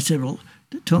 I said, well,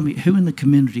 tell me, who in the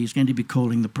community is going to be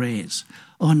calling the prayers?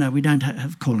 Oh, no, we don't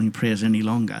have calling prayers any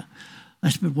longer. I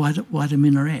said, but why the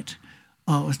minaret?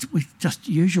 Oh, it's just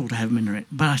usual to have a minaret.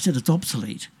 But I said, it's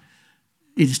obsolete.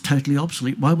 It is totally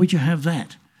obsolete. Why would you have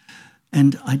that?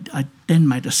 And I then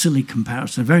made a silly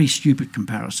comparison, a very stupid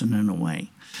comparison in a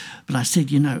way. But I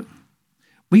said,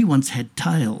 we once had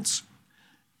tails.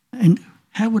 And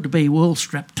how would it be we all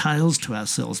strap tails to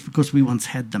ourselves because we once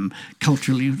had them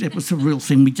culturally? It was a real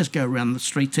thing. We just go around the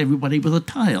streets, everybody with a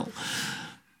tail.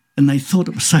 And they thought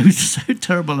it was so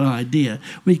terrible an idea.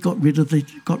 We got rid of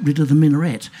the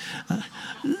minaret.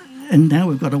 And now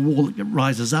we've got a wall that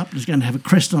rises up. It's going to have a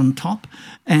crest on top,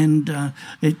 and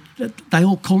they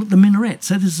all call it the minaret.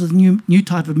 So this is a new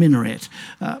type of minaret,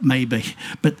 maybe.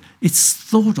 But it's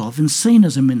thought of and seen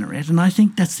as a minaret, and I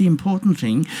think that's the important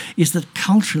thing, is that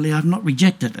culturally I've not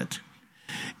rejected it.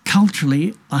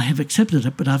 Culturally I have accepted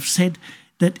it, but I've said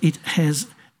that it has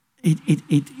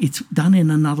it's done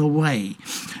in another way.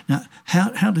 Now,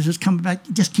 how does this come about?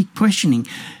 You just keep questioning.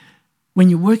 When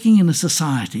you're working in a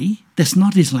society that's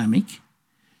not Islamic,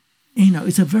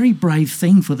 it's a very brave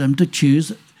thing for them to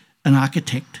choose an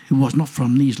architect who was not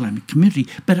from the Islamic community,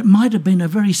 but it might have been a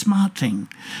very smart thing,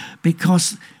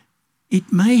 because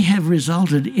it may have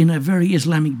resulted in a very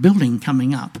Islamic building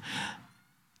coming up.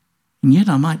 And yet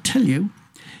I might tell you,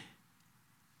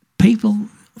 people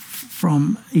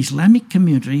from Islamic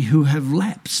community who have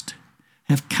lapsed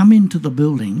have come into the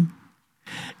building,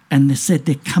 and they said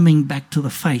they're coming back to the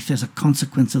faith as a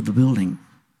consequence of the building,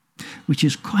 which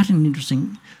is quite an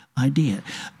interesting idea.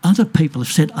 Other people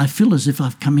have said, I feel as if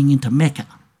I'm coming into Mecca.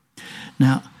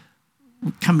 Now,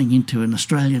 coming into an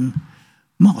Australian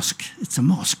mosque, it's a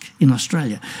mosque in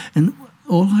Australia, and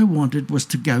all I wanted was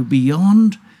to go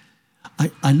beyond.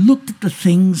 I looked at the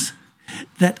things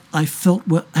that I felt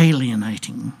were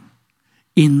alienating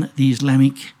in the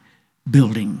Islamic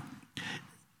building,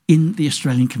 in the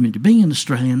Australian community. Being an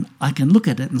Australian, I can look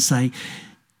at it and say,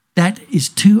 that is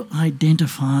too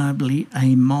identifiably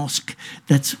a mosque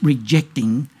that's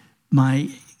rejecting my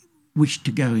wish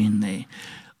to go in there.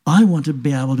 I want to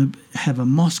be able to have a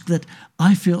mosque that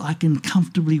I feel I can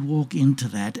comfortably walk into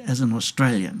that as an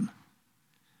Australian.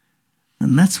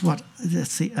 And that's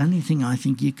the only thing I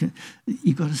think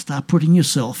you've got to start putting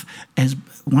yourself as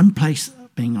one place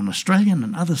being an Australian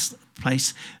and other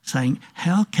place saying,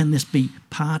 how can this be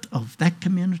part of that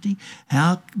community?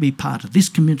 How be part of this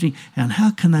community? And how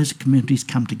can those communities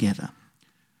come together?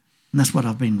 And that's what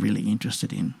I've been really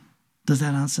interested in. Does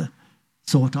that answer?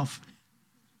 Sort of.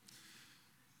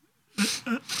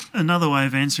 Another way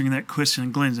of answering that question,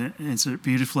 and Glenn's answered it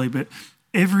beautifully, but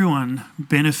everyone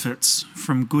benefits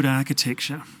from good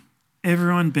architecture.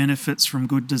 Everyone benefits from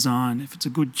good design. If it's a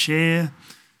good chair,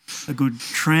 a good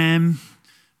tram,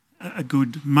 a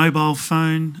good mobile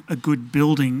phone, a good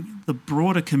building, the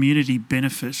broader community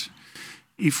benefit.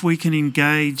 If we can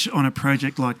engage on a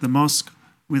project like the mosque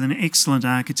with an excellent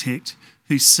architect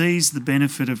who sees the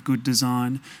benefit of good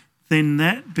design, then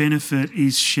that benefit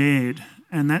is shared.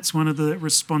 And that's one of the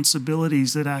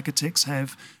responsibilities that architects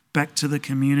have back to the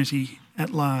community at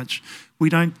large. We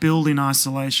don't build in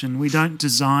isolation. We don't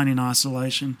design in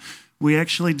isolation. We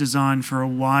actually design for a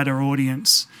wider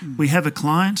audience. We have a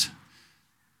client.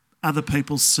 Other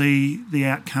people see the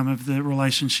outcome of the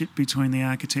relationship between the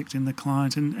architect and the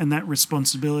client, and that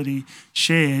responsibility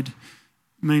shared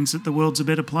means that the world's a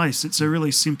better place. It's a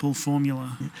really simple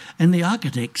formula. And the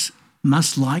architects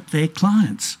must like their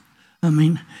clients. I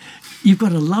mean, you've got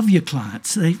to love your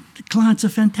clients. The clients are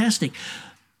fantastic.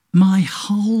 My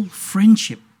whole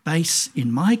friendship base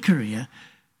in my career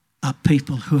are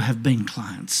people who have been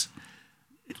clients.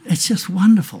 It's just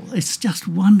wonderful. It's just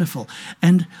wonderful.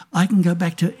 And I can go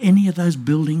back to any of those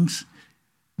buildings,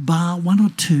 bar one or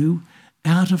two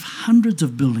out of hundreds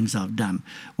of buildings I've done.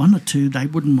 One or two, they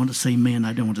wouldn't want to see me and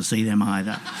I don't want to see them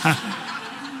either.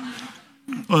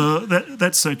 Well,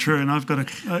 that's so true. And I've got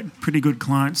a pretty good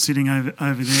client sitting over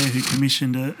there who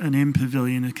commissioned an M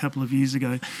Pavilion a couple of years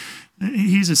ago.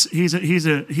 Here's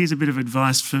a bit of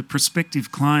advice for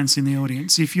prospective clients in the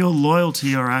audience. If you're loyal to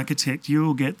your architect, you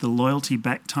will get the loyalty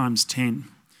back times 10.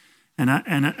 And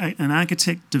an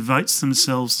architect devotes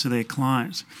themselves to their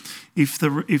client. If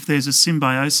there's a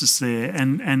symbiosis there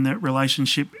and that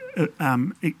relationship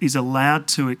is allowed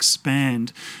to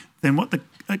expand, then what the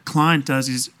client does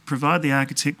is provide the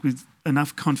architect with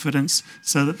enough confidence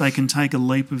so that they can take a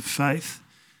leap of faith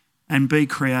and be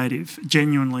creative,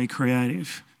 genuinely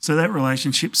creative. So that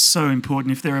relationship's so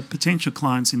important. If there are potential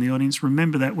clients in the audience,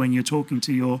 remember that when you're talking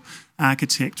to your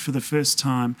architect for the first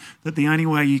time, that the only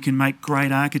way you can make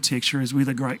great architecture is with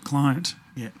a great client.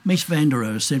 Yeah. Mies van der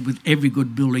Rohe said, with every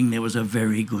good building there was a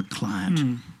very good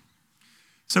client.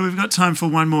 So we've got time for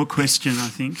one more question, I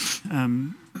think.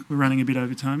 We're running a bit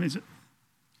over time. Is it?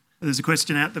 There's a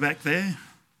question out the back there.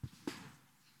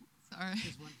 Sorry.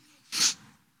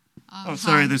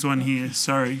 Sorry, there's one here.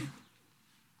 Sorry.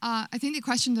 I think the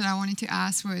question that I wanted to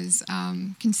ask was,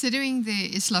 considering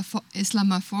the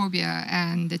Islamophobia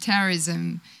and the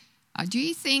terrorism, do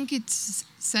you think it's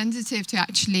sensitive to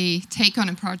actually take on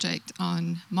a project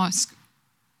on mosque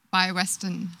by a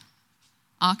Western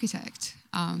architect,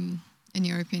 in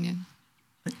your opinion?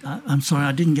 I'm sorry,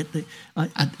 I didn't get the...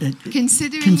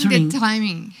 Considering the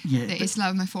timing, yeah, the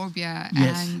Islamophobia,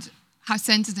 yes, and how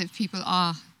sensitive people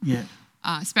are, yeah,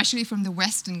 especially from the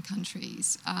Western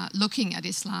countries, looking at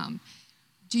Islam,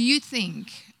 do you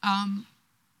think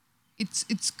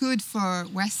it's good for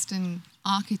Western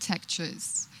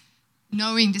architectures,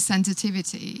 knowing the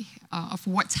sensitivity of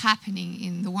what's happening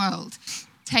in the world,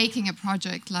 taking a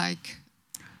project like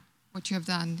what you have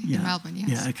done in Melbourne. Yes.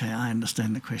 Yeah, okay, I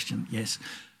understand the question, yes.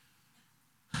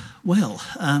 Well,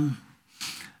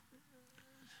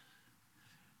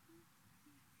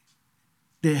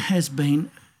 there has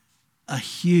been a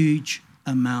huge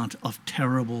amount of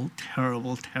terrible,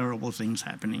 terrible, terrible things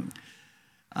happening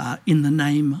in the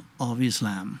name of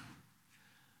Islam.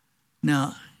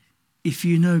 Now, if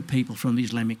you know people from the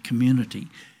Islamic community,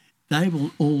 they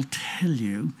will all tell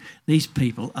you these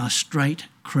people are straight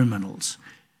criminals.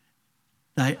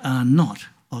 They are not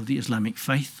of the Islamic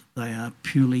faith, they are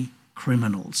purely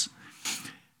criminals.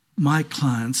 My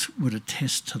clients would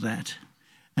attest to that,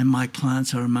 and my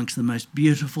clients are amongst the most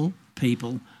beautiful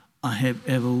people I have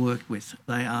ever worked with.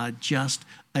 They are just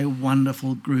a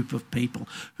wonderful group of people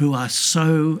who are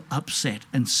so upset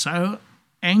and so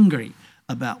angry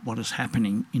about what is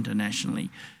happening internationally.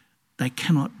 They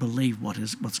cannot believe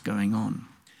what's going on.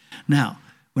 Now,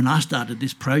 when I started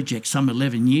this project some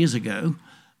 11 years ago,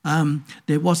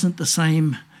 there wasn't the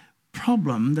same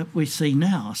problem that we see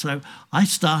now. So I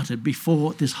started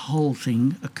before this whole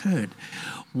thing occurred.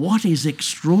 What is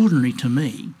extraordinary to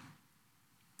me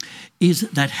is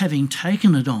that having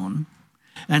taken it on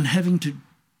and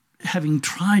having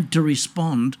tried to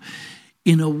respond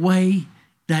in a way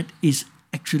that is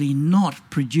actually not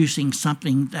producing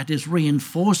something that is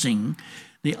reinforcing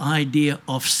the idea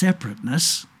of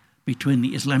separateness between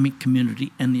the Islamic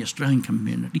community and the Australian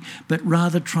community, but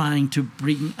rather trying to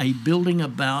bring a building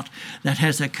about that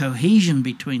has a cohesion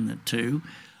between the two,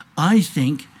 I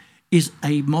think is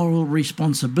a moral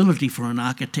responsibility for an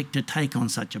architect to take on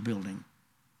such a building.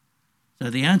 So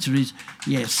the answer is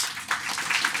yes.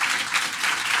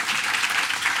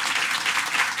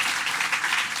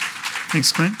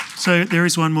 Thanks, Glenn. So there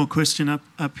is one more question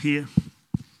up here.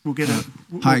 We'll get it.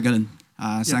 Hi, Glenn.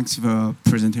 Thanks for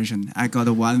presentation. I got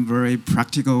one very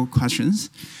practical questions.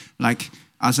 Like,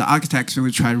 as an architect,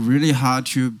 we try really hard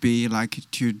to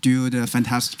do the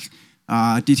fantastic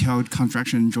detailed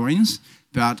construction drawings,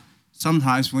 but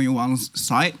sometimes when you want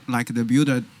site, like the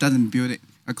builder doesn't build it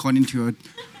according to your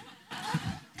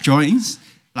drawings.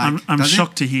 Like, I'm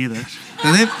shocked to hear that.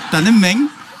 Does it mean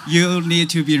you need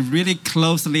to be really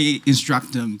closely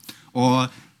instruct them, or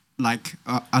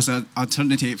as an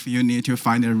alternative, you need to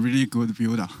find a really good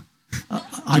builder?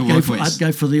 I'd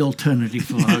go for the alternative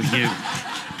for you.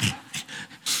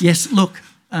 Yes, look,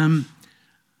 I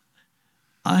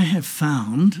have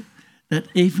found that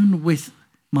even with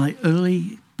my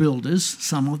early builders,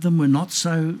 some of them were not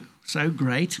so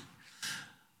great,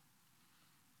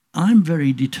 I'm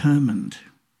very determined,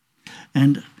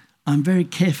 and I'm very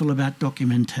careful about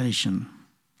documentation.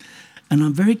 And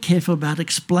I'm very careful about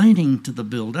explaining to the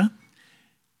builder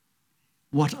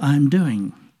what I'm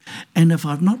doing. And if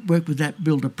I've not worked with that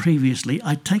builder previously,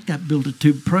 I take that builder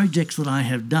to projects that I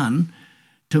have done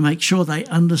to make sure they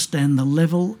understand the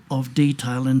level of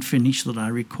detail and finish that I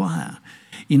require.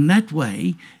 In that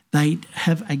way, they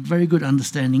have a very good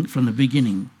understanding from the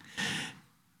beginning.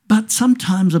 But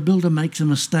sometimes a builder makes a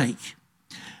mistake.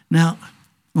 Now,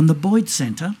 on the Boyd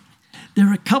Centre, there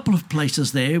are a couple of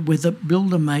places there where the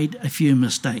builder made a few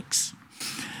mistakes,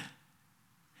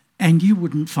 and you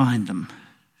wouldn't find them.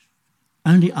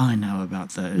 Only I know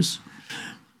about those.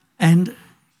 And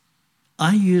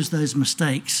I use those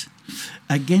mistakes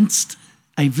against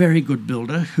a very good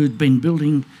builder who'd been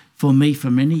building for me for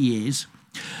many years,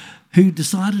 who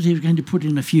decided he was going to put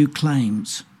in a few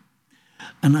claims.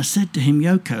 And I said to him,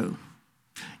 Yoko,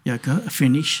 a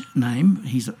Finnish name,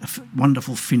 he's a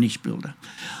wonderful Finnish builder.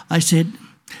 I said,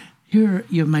 here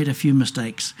you've made a few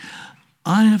mistakes.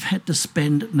 I have had to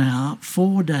spend now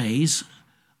 4 days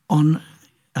on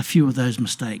a few of those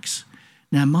mistakes.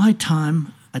 Now my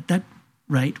time at that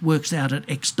rate works out at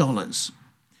X dollars.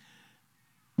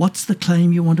 What's the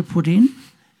claim you want to put in?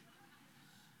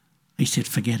 He said,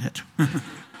 forget it.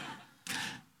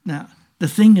 Now, the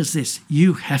thing is this,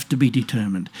 you have to be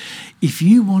determined. If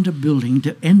you want a building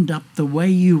to end up the way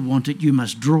you want it, you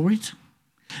must draw it.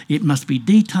 It must be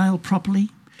detailed properly.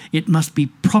 It must be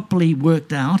properly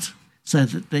worked out so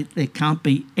that there can't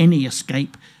be any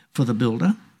escape for the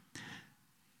builder.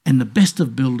 And the best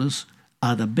of builders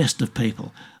are the best of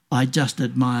people. I just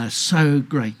admire so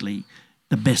greatly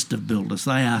the best of builders.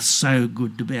 They are so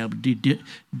good to be able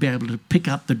to pick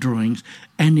up the drawings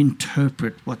and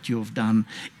interpret what you've done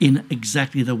in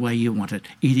exactly the way you want it.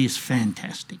 It is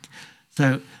fantastic.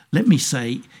 So let me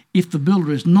say, if the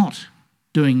builder is not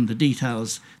doing the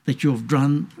details that you've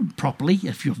done properly,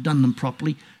 if you've done them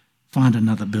properly, find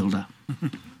another builder.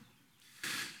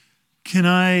 Can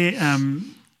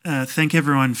I thank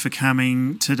everyone for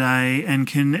coming today, and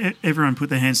can everyone put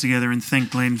their hands together and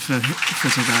thank Glenn for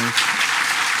today?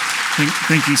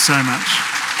 Thank you so much.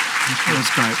 That was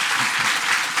great.